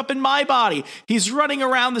woke up in my body. He's running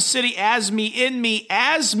around the city as me, in me,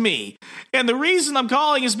 as me. And the reason I'm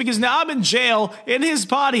calling is because now I'm in jail in his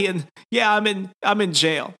body. And yeah, I'm in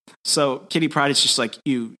jail. So Kitty Pryde is just like,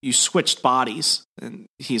 you switched bodies. And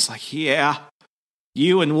he's like, yeah,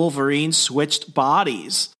 you and Wolverine switched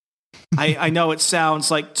bodies. I know it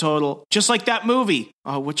sounds like total, just like that movie.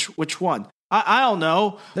 Oh, which one? I don't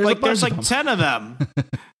know. There's like 10 of them.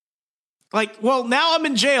 Like, well, now I'm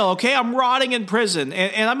in jail, okay? I'm rotting in prison,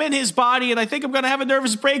 and I'm in his body, and I think I'm going to have a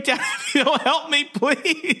nervous breakdown if you don't help me,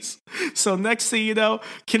 please. So next thing you know,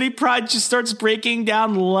 Kitty Pryde just starts breaking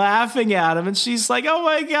down, laughing at him, and she's like, oh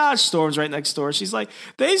my gosh. Storm's right next door. She's like,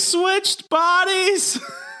 they switched bodies.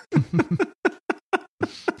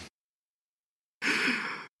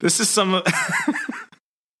 This is some of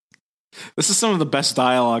the best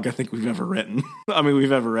dialogue I think we've ever written.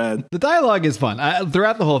 We've ever read. The dialogue is fun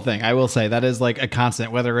throughout the whole thing. I will say that is like a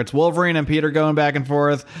constant, whether it's Wolverine and Peter going back and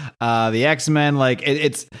forth, the X-Men. Like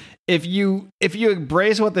it's if you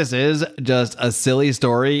embrace what this is, just a silly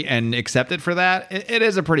story, and accept it for that, it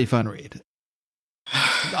is a pretty fun read.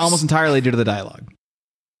 Almost entirely due to the dialogue.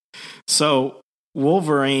 So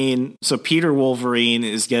Peter Wolverine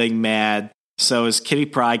is getting mad. So as Kitty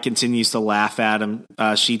Pryde continues to laugh at him,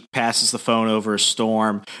 she passes the phone over to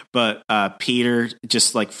Storm, but Peter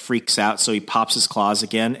just like freaks out. So he pops his claws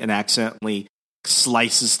again and accidentally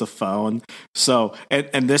slices the phone. So,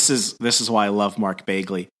 and this is why I love Mark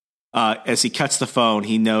Bagley. As he cuts the phone,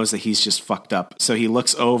 he knows that he's just fucked up. So he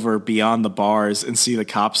looks over beyond the bars and see the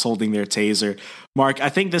cops holding their taser. Mark, I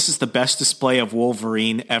think this is the best display of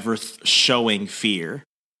Wolverine ever showing fear.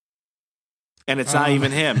 And it's not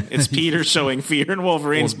even him. It's Peter showing fear in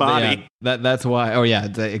Wolverine's body. Yeah, that's why. Oh, yeah,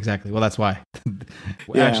 exactly. Well, that's why.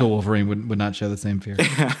 Actual Wolverine would not show the same fear.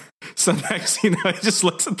 Yeah. So next, he just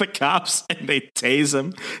looks at the cops and they tase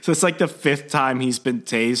him. So it's like the 5th time he's been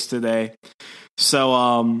tased today.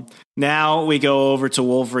 So now we go over to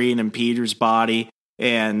Wolverine and Peter's body.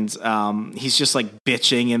 And he's just like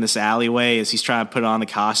bitching in this alleyway as he's trying to put on the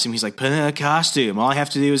costume. He's like, put on a costume. All I have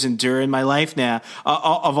to do is endure in my life now.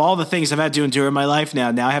 Of all the things I've had to endure in my life now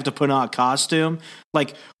I have to put on a costume.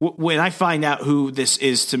 Like when I find out who this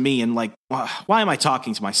is to me and like, why am I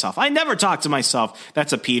talking to myself? I never talk to myself.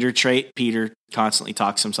 That's a Peter trait. Peter constantly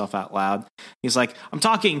talks to himself out loud. He's like, I'm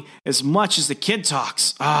talking as much as the kid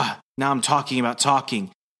talks. Now I'm talking about talking.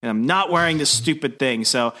 And I'm not wearing this stupid thing.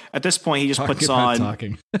 So at this point, he just puts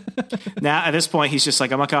on. Now, at this point, he's just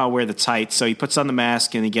like, I'm not going to wear the tights. So he puts on the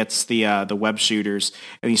mask and he gets the web shooters.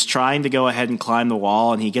 And he's trying to go ahead and climb the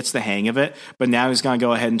wall. And he gets the hang of it. But now he's going to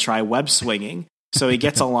go ahead and try web swinging. So he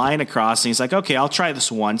gets a line across and he's like, okay, I'll try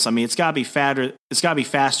this once. I mean, it's gotta be fatter. It's gotta be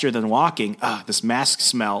faster than walking. This mask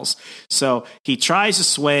smells. So he tries to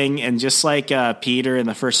swing, and just like Peter in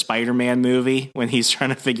the first Spider-Man movie, when he's trying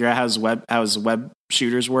to figure out how his web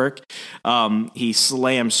shooters work, he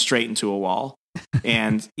slams straight into a wall.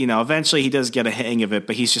 And, eventually he does get a hang of it,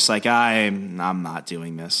 but he's just like, I'm not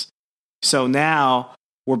doing this. So now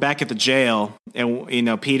we're back at the jail,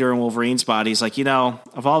 and Peter and Wolverine's body's like,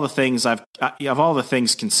 of all the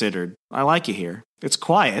things considered, I like it here. It's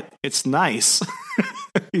quiet. It's nice.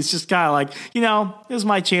 He's just kind of like, this is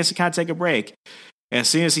my chance to kind of take a break. And as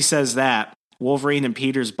soon as he says that, Wolverine and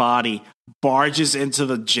Peter's body barges into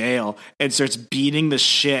the jail and starts beating the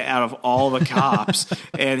shit out of all the cops.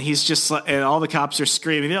 And he's just like, and all the cops are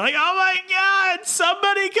screaming. They're like, oh my God,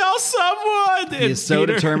 somebody call someone. He is so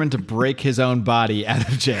determined to break his own body out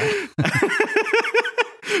of jail.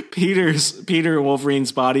 Peter and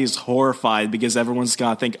Wolverine's body is horrified because everyone's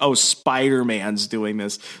going to think, oh, Spider-Man's doing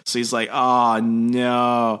this. So he's like, oh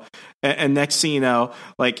no. And next thing you know,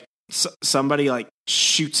 like somebody like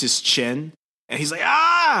shoots his chin. And he's like,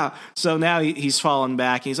 ah! So now he's fallen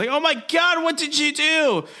back. And he's like, oh my God, what did you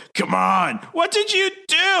do? Come on, what did you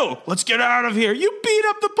do? Let's get out of here. You beat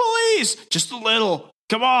up the police. Just a little.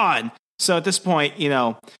 Come on. So at this point,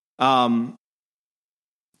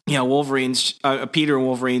 Wolverine's Peter and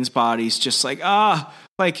Wolverine's body's just like, I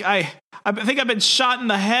think I've been shot in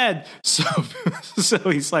the head. So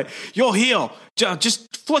he's like, you'll heal.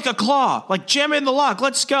 Just flick a claw, like jam in the lock.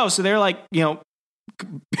 Let's go. So they're like,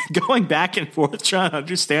 going back and forth trying to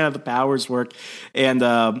understand how the powers work.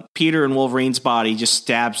 And Peter and Wolverine's body just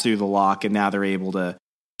stabs through the lock, and now they're able to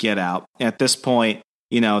get out. At this point,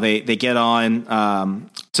 they get on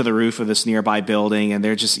to the roof of this nearby building, and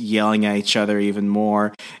they're just yelling at each other even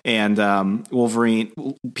more. And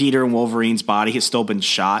Peter and Wolverine's body has still been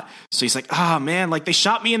shot. So he's like, oh man, like they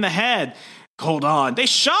shot me in the head. Hold on. They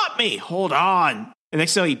shot me. Hold on. And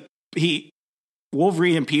next thing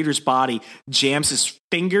Wolverine and Peter's body jams his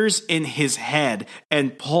fingers in his head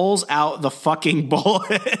and pulls out the fucking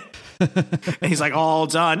bullet. And he's like, all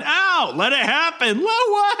done. Ow, let it happen. Let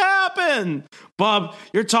what happen? Bub,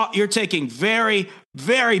 you're taking very,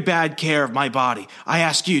 very bad care of my body. I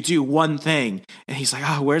ask you to do one thing. And he's like,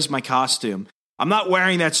 where's my costume? I'm not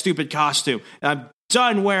wearing that stupid costume. I'm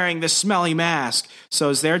done wearing this smelly mask. So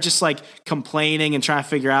as they're just like complaining and trying to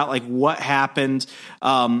figure out like what happened,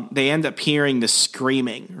 they end up hearing the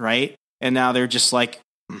screaming, right? And now they're just like,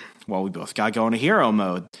 well, we both got to go into hero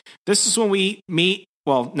mode. This is when we meet.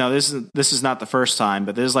 Well, no, this is not the first time,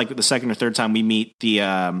 but this is like the second or third time we meet the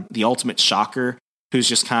Ultimate Shocker, who's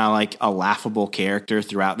just kind of like a laughable character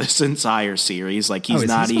throughout this entire series. Like he's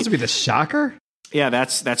not supposed to be the Shocker. Yeah,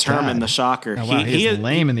 that's Herman the Shocker. Oh, wow. He is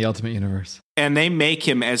lame in the Ultimate Universe. And they make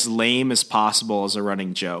him as lame as possible as a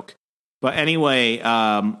running joke. But anyway,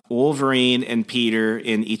 Wolverine and Peter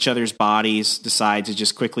in each other's bodies decide to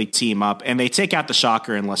just quickly team up, and they take out the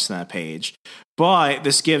Shocker in less than a page. But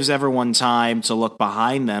this gives everyone time to look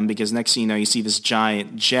behind them, because next thing you know, you see this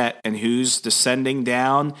giant jet, and who's descending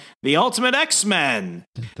down? The Ultimate X-Men!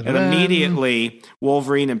 And immediately,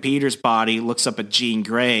 Wolverine and Peter's body looks up at Jean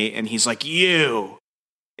Grey, and he's like, you!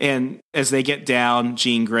 And as they get down,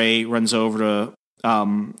 Jean Grey runs over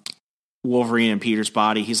to Wolverine and Peter's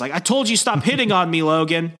body. He's like, I told you stop hitting on me,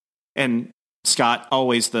 Logan. And Scott,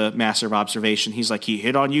 always the master of observation, he's like, he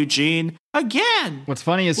hit on you, Jean, again. What's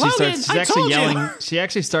funny is she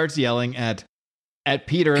actually starts yelling at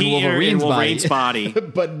Peter and Wolverine's body.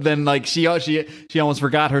 But then like she almost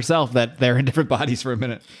forgot herself that they're in different bodies for a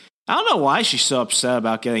minute. I don't know why she's so upset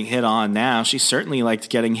about getting hit on now. She certainly liked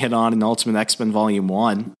getting hit on in Ultimate X-Men Volume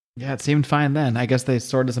 1. Yeah, it seemed fine then. I guess they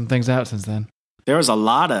sorted some things out since then. There was a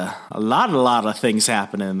lot of things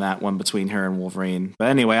happening in that one between her and Wolverine. But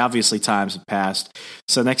anyway, obviously times have passed.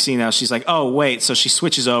 So next thing you know, she's like, oh, wait. So she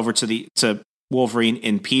switches over to Wolverine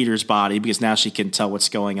in Peter's body, because now she can tell what's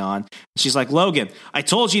going on. She's like, Logan, I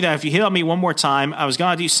told you that if you hit on me one more time, I was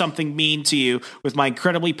going to do something mean to you with my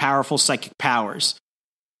incredibly powerful psychic powers.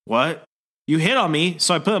 What? You hit on me,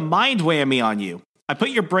 so I put a mind whammy on you. I put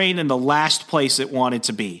your brain in the last place it wanted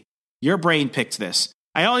to be. Your brain picked this.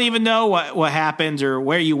 I don't even know what happened or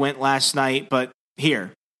where you went last night, but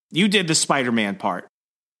here, you did the Spider-Man part.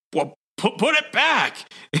 Well, put it back.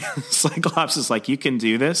 Cyclops is like, you can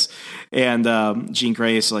do this. And Jean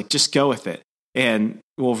Grey is like, just go with it. And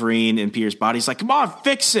Wolverine in Peter's body's like, come on,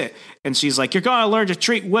 fix it. And she's like, you're going to learn to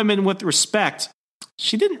treat women with respect.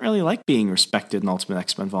 She didn't really like being respected in Ultimate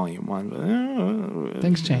X-Men Volume 1. But,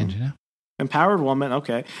 things change, you know? Empowered woman,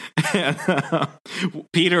 okay. And,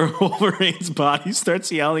 Peter Wolverine's body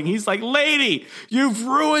starts yelling. He's like, lady, you've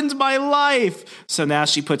ruined my life. So now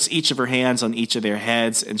she puts each of her hands on each of their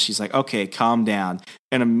heads, and she's like, okay, calm down.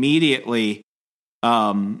 And immediately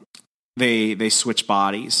they switch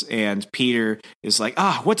bodies, and Peter is like,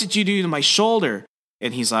 what did you do to my shoulder?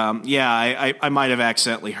 And he's yeah, I might have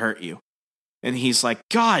accidentally hurt you. And he's like,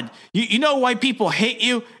 God, you know why people hate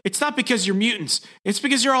you? It's not because you're mutants. It's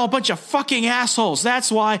because you're all a bunch of fucking assholes.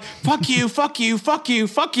 That's why. Fuck you, fuck you, fuck you,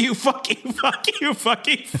 fuck you, fuck you, fuck you, fuck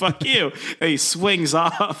you, fuck you. And he swings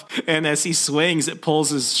off. And as he swings, it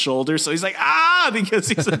pulls his shoulder. So he's like, because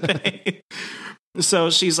he's in pain. So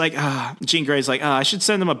she's like, Jean Grey's like, I should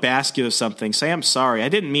send him a basket or something. Say, I'm sorry. I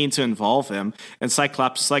didn't mean to involve him. And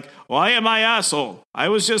Cyclops is like, why am I asshole? I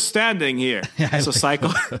was just standing here. So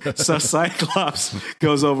Cyclops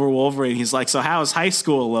goes over Wolverine. He's like, so how's high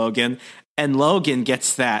school, Logan? And Logan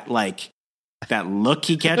gets that look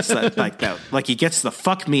he gets, like he gets the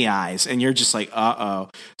fuck me eyes. And you're just like, uh-oh.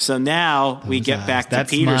 So now we get back to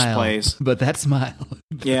Peter's place. But that smile.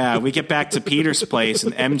 Yeah, we get back to Peter's place,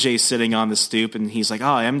 and MJ's sitting on the stoop, and he's like,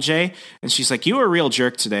 MJ? And she's like, you were a real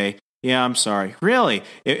jerk today. Yeah, I'm sorry. Really?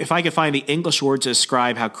 If I could find the English word to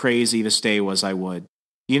describe how crazy this day was, I would.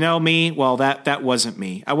 You know me? Well, that wasn't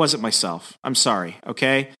me. I wasn't myself. I'm sorry,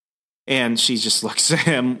 okay? And she just looks at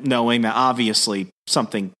him, knowing that obviously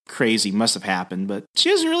something crazy must have happened, but she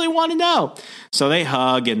doesn't really want to know. So they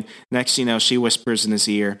hug, and next you know, she whispers in his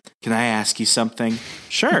ear, can I ask you something?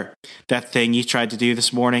 Sure. That thing you tried to do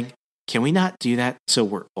this morning, can we not do that till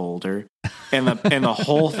we're older? And the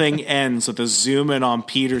whole thing ends with a zoom in on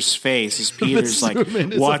Peter's face as Peter's like,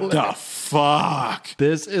 what the fuck?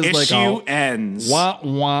 This is issue like issue ends. Wow,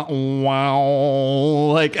 wow, wow.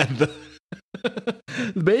 Like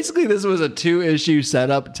basically, this was a 2-issue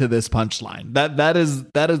setup to this punchline. That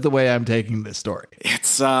is the way I'm taking this story.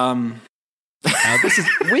 It's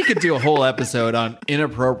we could do a whole episode on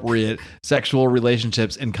inappropriate sexual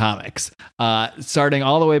relationships in comics, starting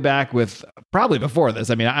all the way back with probably before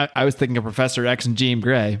this. I mean, I was thinking of Professor X and Jean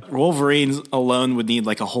Grey. Wolverine alone would need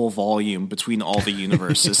like a whole volume between all the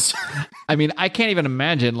universes. I mean, I can't even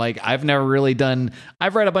imagine. Like, I've never really done.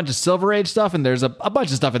 I've read a bunch of Silver Age stuff, and there's a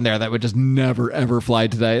bunch of stuff in there that would just never ever fly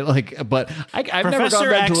today. Like, but I've never gone back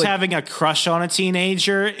Professor X to like, having a crush on a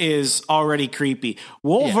teenager is already creepy.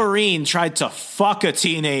 Wolverine tried to fuck a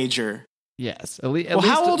teenager. Yes. At least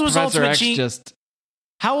how old was Professor Ultimate X Jean?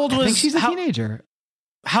 How old was? I think she's a teenager.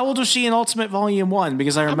 How old was she in Ultimate Volume 1?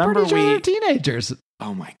 Because I remember I'm pretty sure they're teenagers.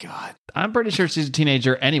 Oh my God. I'm pretty sure she's a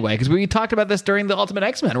teenager anyway, because we talked about this during the Ultimate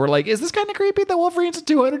X-Men. We're like, is this kind of creepy that Wolverine's a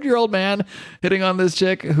 200-year-old man hitting on this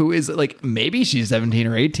chick who is like, maybe she's 17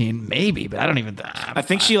 or 18, maybe, but I don't even. I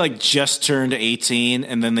think she like just turned 18,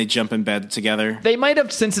 and then they jump in bed together. They might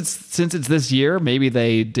have, since it's this year, maybe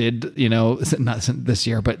they did, not this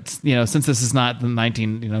year, but since this is not the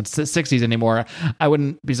 60s anymore, I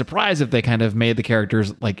wouldn't be surprised if they kind of made the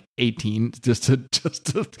characters like 18 just to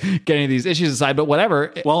get any of these issues aside. But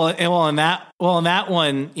whatever. Well, in that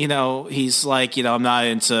one, he's like, I'm not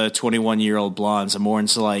into 21-year-old blondes. I'm more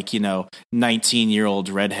into like, 19-year-old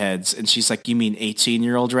redheads. And she's like, you mean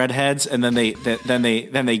 18-year-old redheads? And then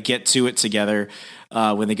they get to it together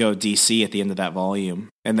when they go to DC at the end of that volume.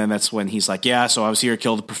 And then that's when he's like, yeah, so I was here to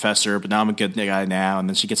kill the professor, but now I'm a good guy now. And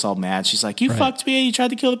then she gets all mad. She's like, you fucked me. You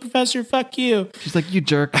tried to kill the professor. Fuck you. She's like, you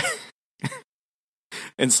jerk.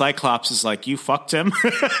 And Cyclops is like, you fucked him.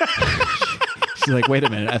 She's like, wait a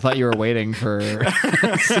minute. I thought you were waiting for.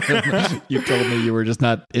 You told me you were just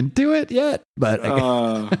not into it yet. But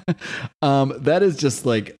that is just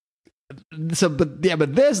like. So, but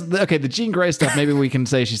this, okay, the Jean Grey stuff, maybe we can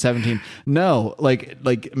say she's 17. No,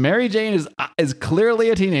 like Mary Jane is clearly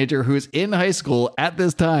a teenager who's in high school at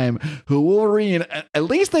this time, who Wolverine, at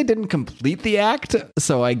least they didn't complete the act.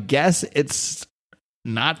 So I guess it's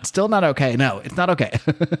still not okay. No, it's not okay.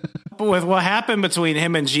 But with what happened between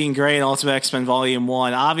him and Jean Grey in Ultimate X-Men Volume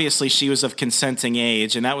 1, obviously she was of consenting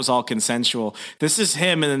age, and that was all consensual. This is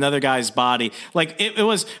him in another guy's body. Like, it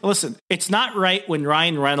was, listen, it's not right when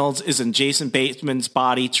Ryan Reynolds is in Jason Bateman's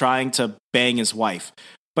body trying to bang his wife.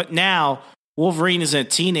 But now, Wolverine is in a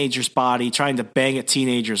teenager's body trying to bang a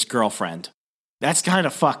teenager's girlfriend. That's kind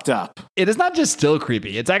of fucked up. It is not just still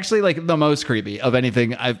creepy. It's actually like the most creepy of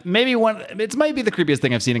anything it might be the creepiest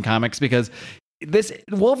thing I've seen in comics, because this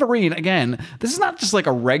Wolverine, again, this is not just like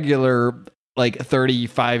a regular like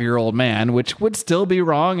 35-year-old man, which would still be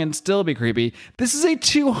wrong and still be creepy. This is a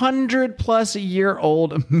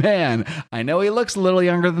 200-plus-year-old man. I know he looks a little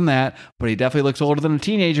younger than that, but he definitely looks older than a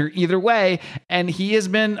teenager either way. And he has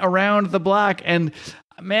been around the block. And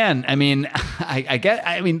Man, I mean,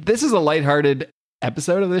 I mean, this is a lighthearted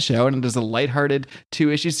episode of the show, and it is a lighthearted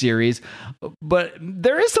 2-issue series, but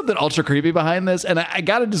there is something ultra creepy behind this, and I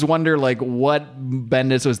gotta just wonder, like, what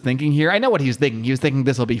Bendis was thinking here. I know what he was thinking. He was thinking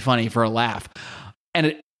this will be funny for a laugh,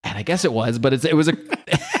 and I guess it was, but it was a.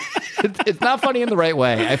 It's not funny in the right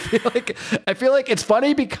way. I feel like it's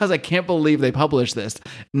funny because I can't believe they published this.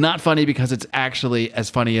 Not funny because it's actually as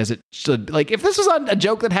funny as it should. Like, if this was on a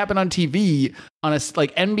joke that happened on TV on a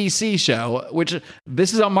like NBC show, which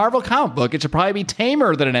this is a Marvel comic book, it should probably be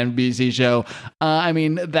tamer than an NBC show. I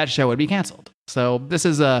mean, that show would be canceled. So this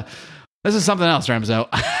is something else, Remzo.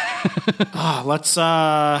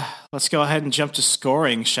 Let's go ahead and jump to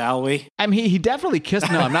scoring, shall we? I mean, he definitely kissed.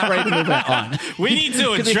 No, I'm not ready to move that on. We need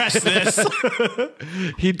to address this.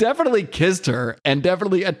 He definitely kissed her and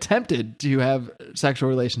definitely attempted to have sexual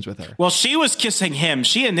relations with her. Well, she was kissing him.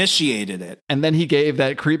 She initiated it. And then he gave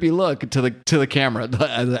that creepy look to the camera,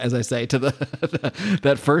 as I say, to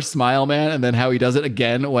that first smile, man, and then how he does it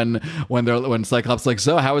again when Cyclops is like,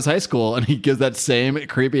 so how was high school? And he gives that same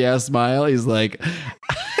creepy ass smile. He's like.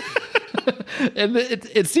 And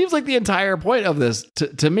it seems like the entire point of this,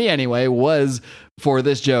 to me anyway, was for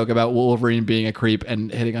this joke about Wolverine being a creep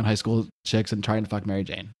and hitting on high school chicks and trying to fuck Mary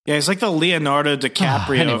Jane. Yeah, he's like the Leonardo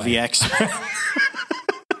DiCaprio of the X-Men.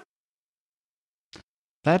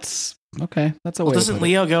 That's okay. That's a way. Well, doesn't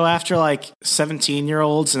Leo go after like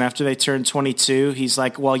 17-year-olds, and after they turn 22, he's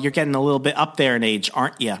like, well, you're getting a little bit up there in age,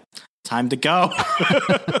 aren't you? Time to go.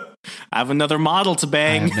 I have another model to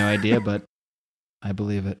bang. I have no idea, but I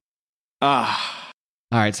believe it. All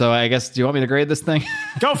right, so I guess, do you want me to grade this thing?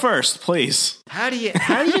 Go first, please. How do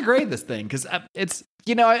you grade this thing? Because it's,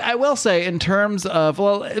 I will say, in terms of,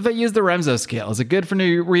 well, if I use the Remzo scale, is it good for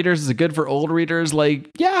new readers? Is it good for old readers?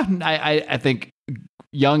 Like, yeah, I think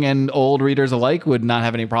young and old readers alike would not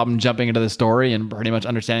have any problem jumping into the story and pretty much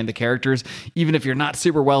understanding the characters. Even if you're not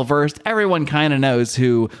super well versed, everyone kind of knows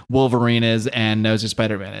who Wolverine is and knows who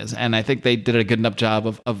Spider-Man is. And I think they did a good enough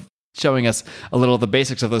job of showing us a little of the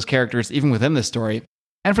basics of those characters, even within this story.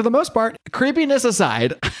 And for the most part, creepiness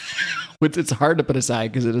aside, which it's hard to put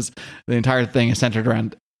aside because the entire thing is centered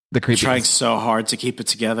around the creepiness. Trying so hard to keep it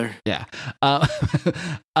together. Yeah.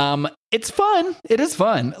 It's fun. It is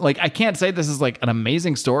fun. Like, I can't say this is like an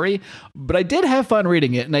amazing story, but I did have fun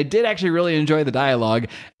reading it, and I did actually really enjoy the dialogue.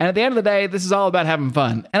 And at the end of the day, this is all about having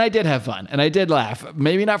fun. And I did have fun, and I did laugh.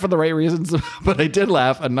 Maybe not for the right reasons, but I did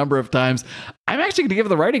laugh a number of times. I'm actually going to give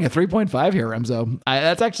the writing a 3.5 here, Remzo.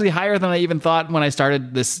 That's actually higher than I even thought when I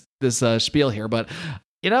started this spiel here, but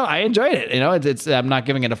I enjoyed it. It's I'm not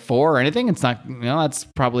giving it a 4 or anything. It's not, that's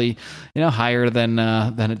probably, higher than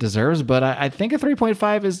it deserves. But I think a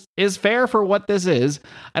 3.5 is fair for what this is.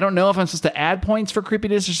 I don't know if I'm supposed to add points for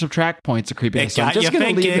creepiness or subtract points of creepiness. So I'm just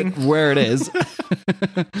going to leave it where it is.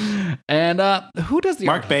 And who does the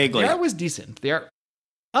Mark art? Bagley. The art was decent.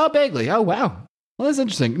 Bagley. Oh, wow. Well, that's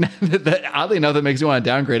interesting. Oddly enough, that makes me want to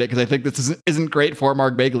downgrade it because I think this isn't great for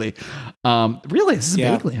Mark Bagley. Really? This is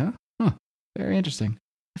Bagley, huh? Very interesting.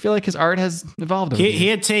 I feel like his art has evolved. He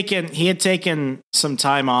had taken some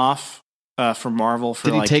time off from Marvel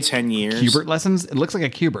for like 10 years. Kubert lessons? It looks like a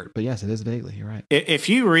Kubert, but yes, it is Bagley. You're right. If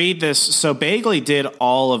you read this, so Bagley did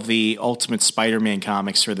all of the Ultimate Spider-Man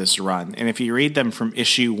comics for this run, and if you read them from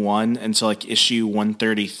issue 1 until like issue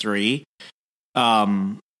 133,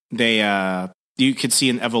 you could see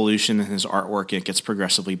an evolution in his artwork. It gets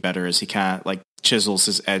progressively better as he kind of like chisels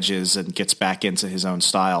his edges and gets back into his own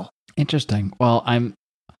style. Interesting. Well,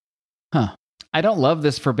 I don't love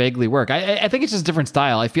this for Bagley work. I think it's just a different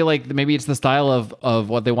style. I feel like maybe it's the style of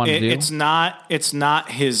what they want to do. It's not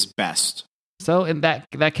his best. So in that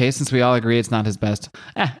case, since we all agree it's not his best,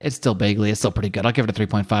 it's still Bagley. It's still pretty good. I'll give it a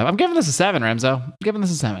 3.5. I'm giving this a 7, Remzo. I'm giving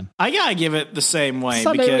this a 7. I gotta give it the same way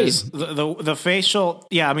because the facial,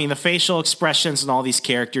 the facial expressions and all these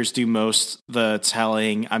characters do most the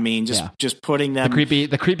telling. I mean, just putting them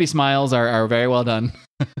the creepy smiles are very well done.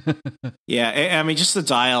 Yeah, I mean, just the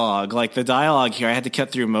dialogue. Like the dialogue here, I had to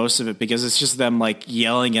cut through most of it because it's just them like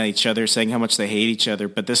yelling at each other, saying how much they hate each other.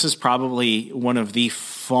 But this is probably one of the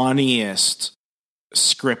funniest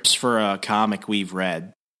scripts for a comic we've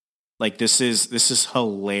read. Like this is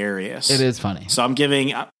hilarious. It is funny. So I'm giving.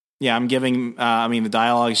 The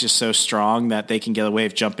dialogue is just so strong that they can get away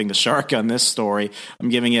with jumping the shark on this story. I'm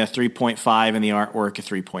giving it a 3.5 and the artwork a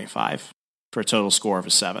 3.5. For a total score of a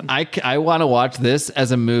 7. I want to watch this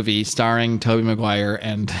as a movie starring Tobey Maguire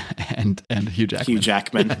and Hugh Jackman. Hugh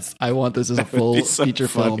Jackman. Yes, I want this as a full feature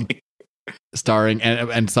film starring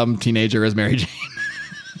and some teenager as Mary Jane.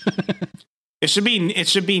 It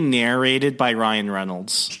should be narrated by Ryan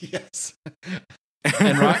Reynolds. Yes.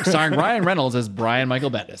 And starring Ryan Reynolds as Brian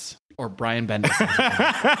Michael Bendis. Or Brian Bendis.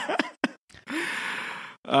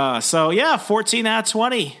 So yeah, 14 out of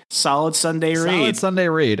 20. Solid Sunday read. Solid Sunday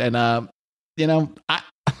read. And, you know,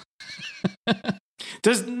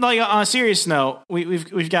 Does, like, on a serious note,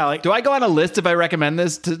 we've got, like... Do I go on a list if I recommend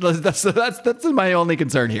this? That's my only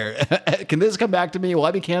concern here. Can this come back to me? Will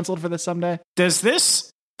I be canceled for this someday? Does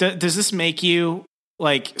this make you,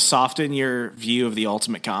 like, soften your view of the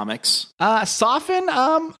Ultimate Comics? Soften?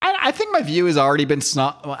 I think my view has already been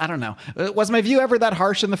well, I don't know. Was my view ever that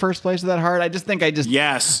harsh in the first place? That hard?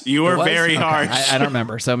 Yes, you were very harsh. I don't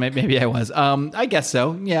remember. So maybe I was. I guess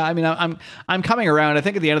so. Yeah. I mean, I'm coming around. I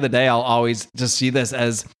think at the end of the day, I'll always just see this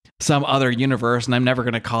as some other universe, and I'm never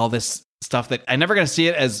going to call this stuff I'm never going to see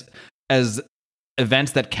it as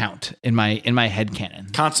events that count in my head canon.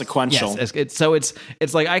 Consequential. Yes,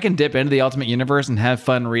 it's like I can dip into the Ultimate Universe and have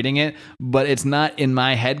fun reading it, but it's not in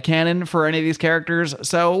my head canon for any of these characters.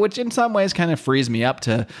 So, which in some ways kind of frees me up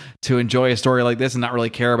to enjoy a story like this and not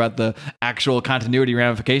really care about the actual continuity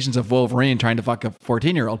ramifications of Wolverine trying to fuck a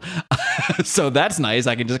 14-year-old. So that's nice.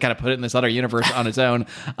 I can just kind of put it in this other universe on its own.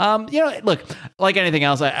 You know, look, like anything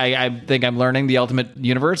else, I think I'm learning the Ultimate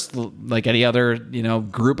Universe, like any other, you know,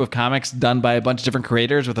 group of comics done by a bunch of different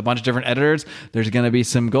creators with a bunch of different editors. There's going to be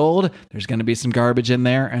some gold. There's going to be some garbage in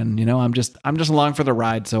there. And, you know, I'm just along for the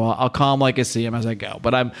ride. So I'll call them like I see them as I go.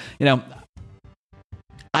 But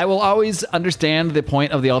I will always understand the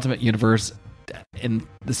point of the Ultimate Universe in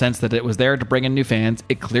the sense that it was there to bring in new fans.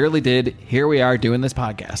 It clearly did. Here we are doing this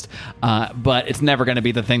podcast. But it's never going to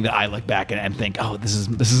be the thing that I look back and think, oh, this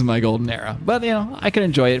is my golden era. But, you know, I can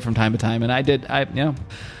enjoy it from time to time. And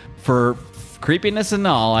for creepiness and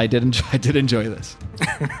all, I did enjoy this.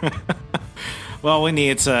 Well, we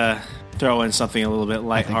need to throw in something a little bit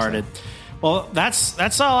lighthearted. So. Well,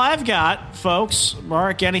 that's all I've got, folks.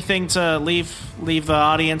 Mark, anything to leave the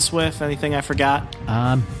audience with? Anything I forgot?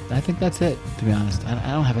 I think that's it, to be honest.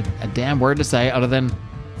 I don't have a damn word to say other than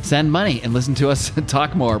send money and listen to us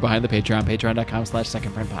talk more behind the Patreon,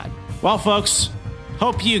 patreon.com/secondprintpod. Well, folks,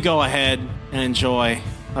 hope you go ahead and enjoy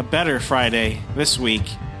a better Friday this week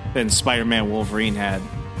than Spider-Man Wolverine had.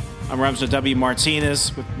 I'm Remso W.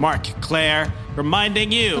 Martinez with Mark Claire,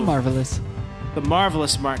 reminding you... The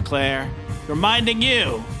marvelous Mark Claire, reminding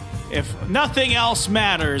you, if nothing else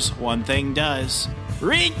matters, one thing does.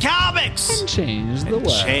 Read comics! And change the world.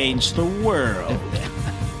 Change the world.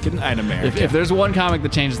 Good night, America. If there's one comic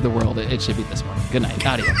that changes the world, it should be this one. Good night.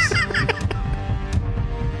 Adios.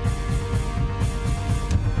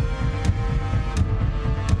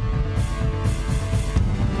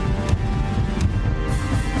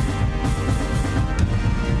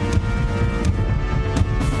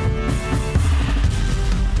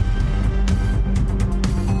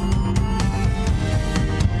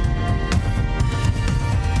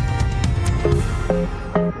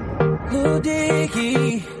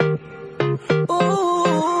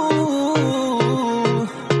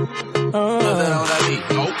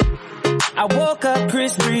 I woke up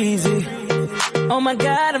Chris Breezy. Oh my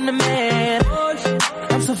God, I'm the man.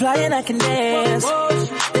 I'm so fly and I can dance.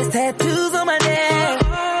 There's tattoos on my neck.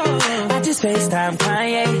 I just FaceTime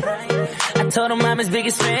Kanye. I told him I'm his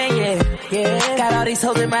biggest fan, yeah. Got all these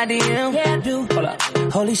hoes in my DM. Yeah, I do. Hold up.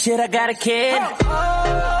 Holy shit, I got a kid.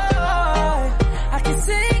 I can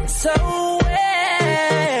sing so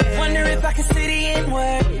well. Wonder if I can say the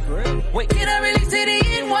N-word. Wait, can I really say the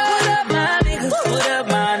N-word? What up, my nigga? What up,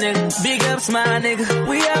 my nigga? Big ups, my nigga.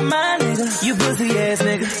 We are my nigga. You pussy ass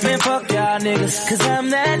nigga. Man, fuck y'all niggas. Cause I'm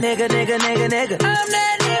that nigga. I'm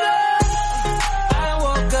that nigga. I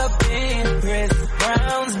woke up in Chris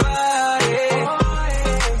Brown's body.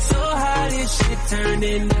 So how this shit turned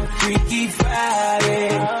into Freaky Friday.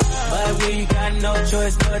 But we got no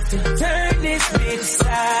choice but to turn this bitch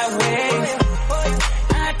sideways.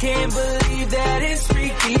 I can't believe that it's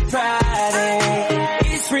Freaky Friday.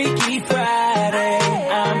 It's Freaky Friday.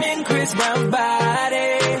 I'm in Chris Brown's body.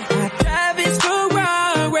 I drive his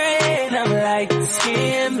Ferrari and I'm like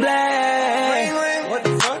skin black. What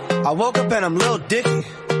the fuck? I woke up and I'm Lil Dicky.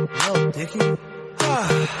 Lil Dicky?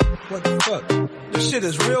 What the fuck? This shit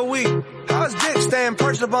is real weak. How's Dick staying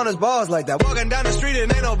perched up on his balls like that? Walking down the street and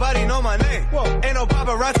ain't nobody know my name. Whoa. Ain't no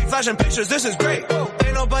paparazzi flashing pictures, this is great. Whoa.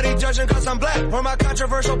 Ain't nobody judging cause I'm black or my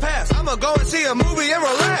controversial past. I'ma go and see a movie and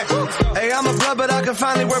relax. Hey, I'm a blood but I can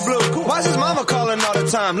finally wear blue. Cool. Why's his mama calling all the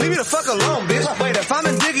time? Leave me the fuck alone, bitch. Wait, if I'm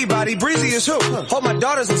in Diggy Body, Breezy is who? Hope my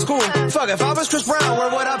daughter's in school. Fuck, if I was Chris Brown, where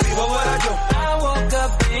would I be? What would I do? I woke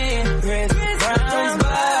up in Chris Brown's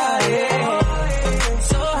body.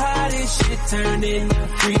 So how this this shit turned into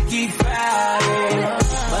Freaky Friday.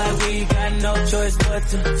 But we got no choice but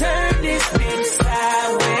to turn this bitch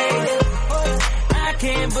sideways. I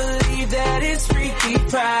can't believe that it's Freaky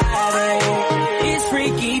Friday. It's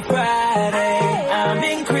Freaky Friday. I'm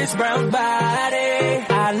in Chris Brown's body.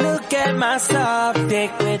 I look at my soft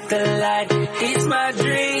dick with the light. It's my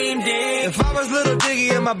dream dick. If I was Little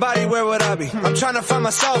Diggy in my body, where would I be? I'm trying to find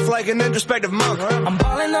myself like an introspective monk. I'm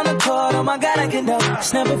balling on the court, oh my god, I can dunk.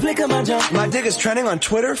 Snap a flick of my jump. My dick is trending on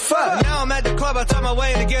Twitter, fuck. Now I'm at the club, I talk my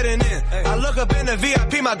way into getting in. I look up in the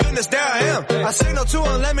VIP, my goodness, there I am. I signal to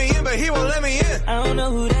him, let me in, but he won't let me in. I don't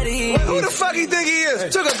know who that is. Wait, who the fuck he think he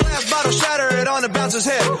is? Took a glass bottle, shatter it on the bouncer's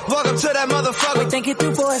head. Welcome to that motherfucker. Wait, think it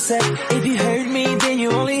through for a sec. If you heard me, then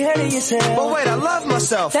you only heard it yourself. But wait, I love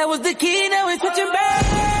myself. That was the key, now it's switching back.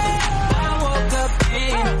 I woke up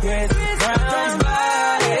in Chris Brown's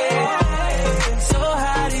body. So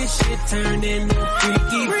how this shit turned into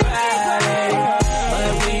Freaky Friday.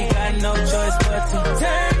 But we got no choice but to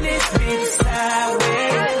turn this bitch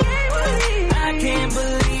sideways. I can't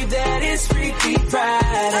believe that it's Freaky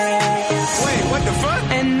Friday. Wait, what the fuck?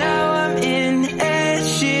 And now I'm in Ed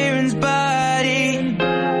Sheeran's body.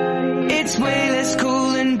 It's way less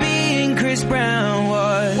cool than being Chris Brown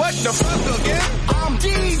was. What the fuck again? I'm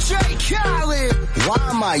DJ Khaled. Why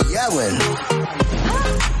am I yelling?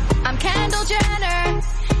 I'm Kendall Jenner.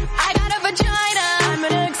 I got a vagina. I'm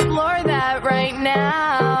gonna explore that right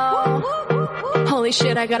now. Holy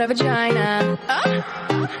shit, I got a vagina.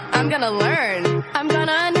 I'm gonna learn. I'm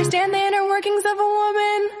gonna understand the inner workings of a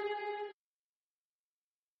woman.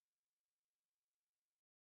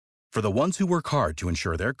 For the ones who work hard to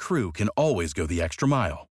ensure their crew can always go the extra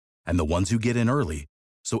mile, and the ones who get in early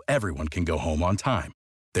so everyone can go home on time,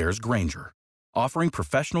 there's Grainger, offering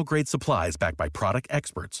professional-grade supplies backed by product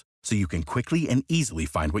experts so you can quickly and easily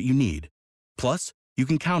find what you need. Plus, you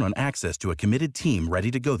can count on access to a committed team ready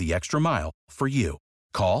to go the extra mile for you.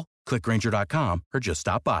 Call, click Grainger.com, or just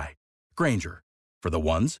stop by. Grainger, for the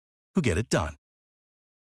ones who get it done.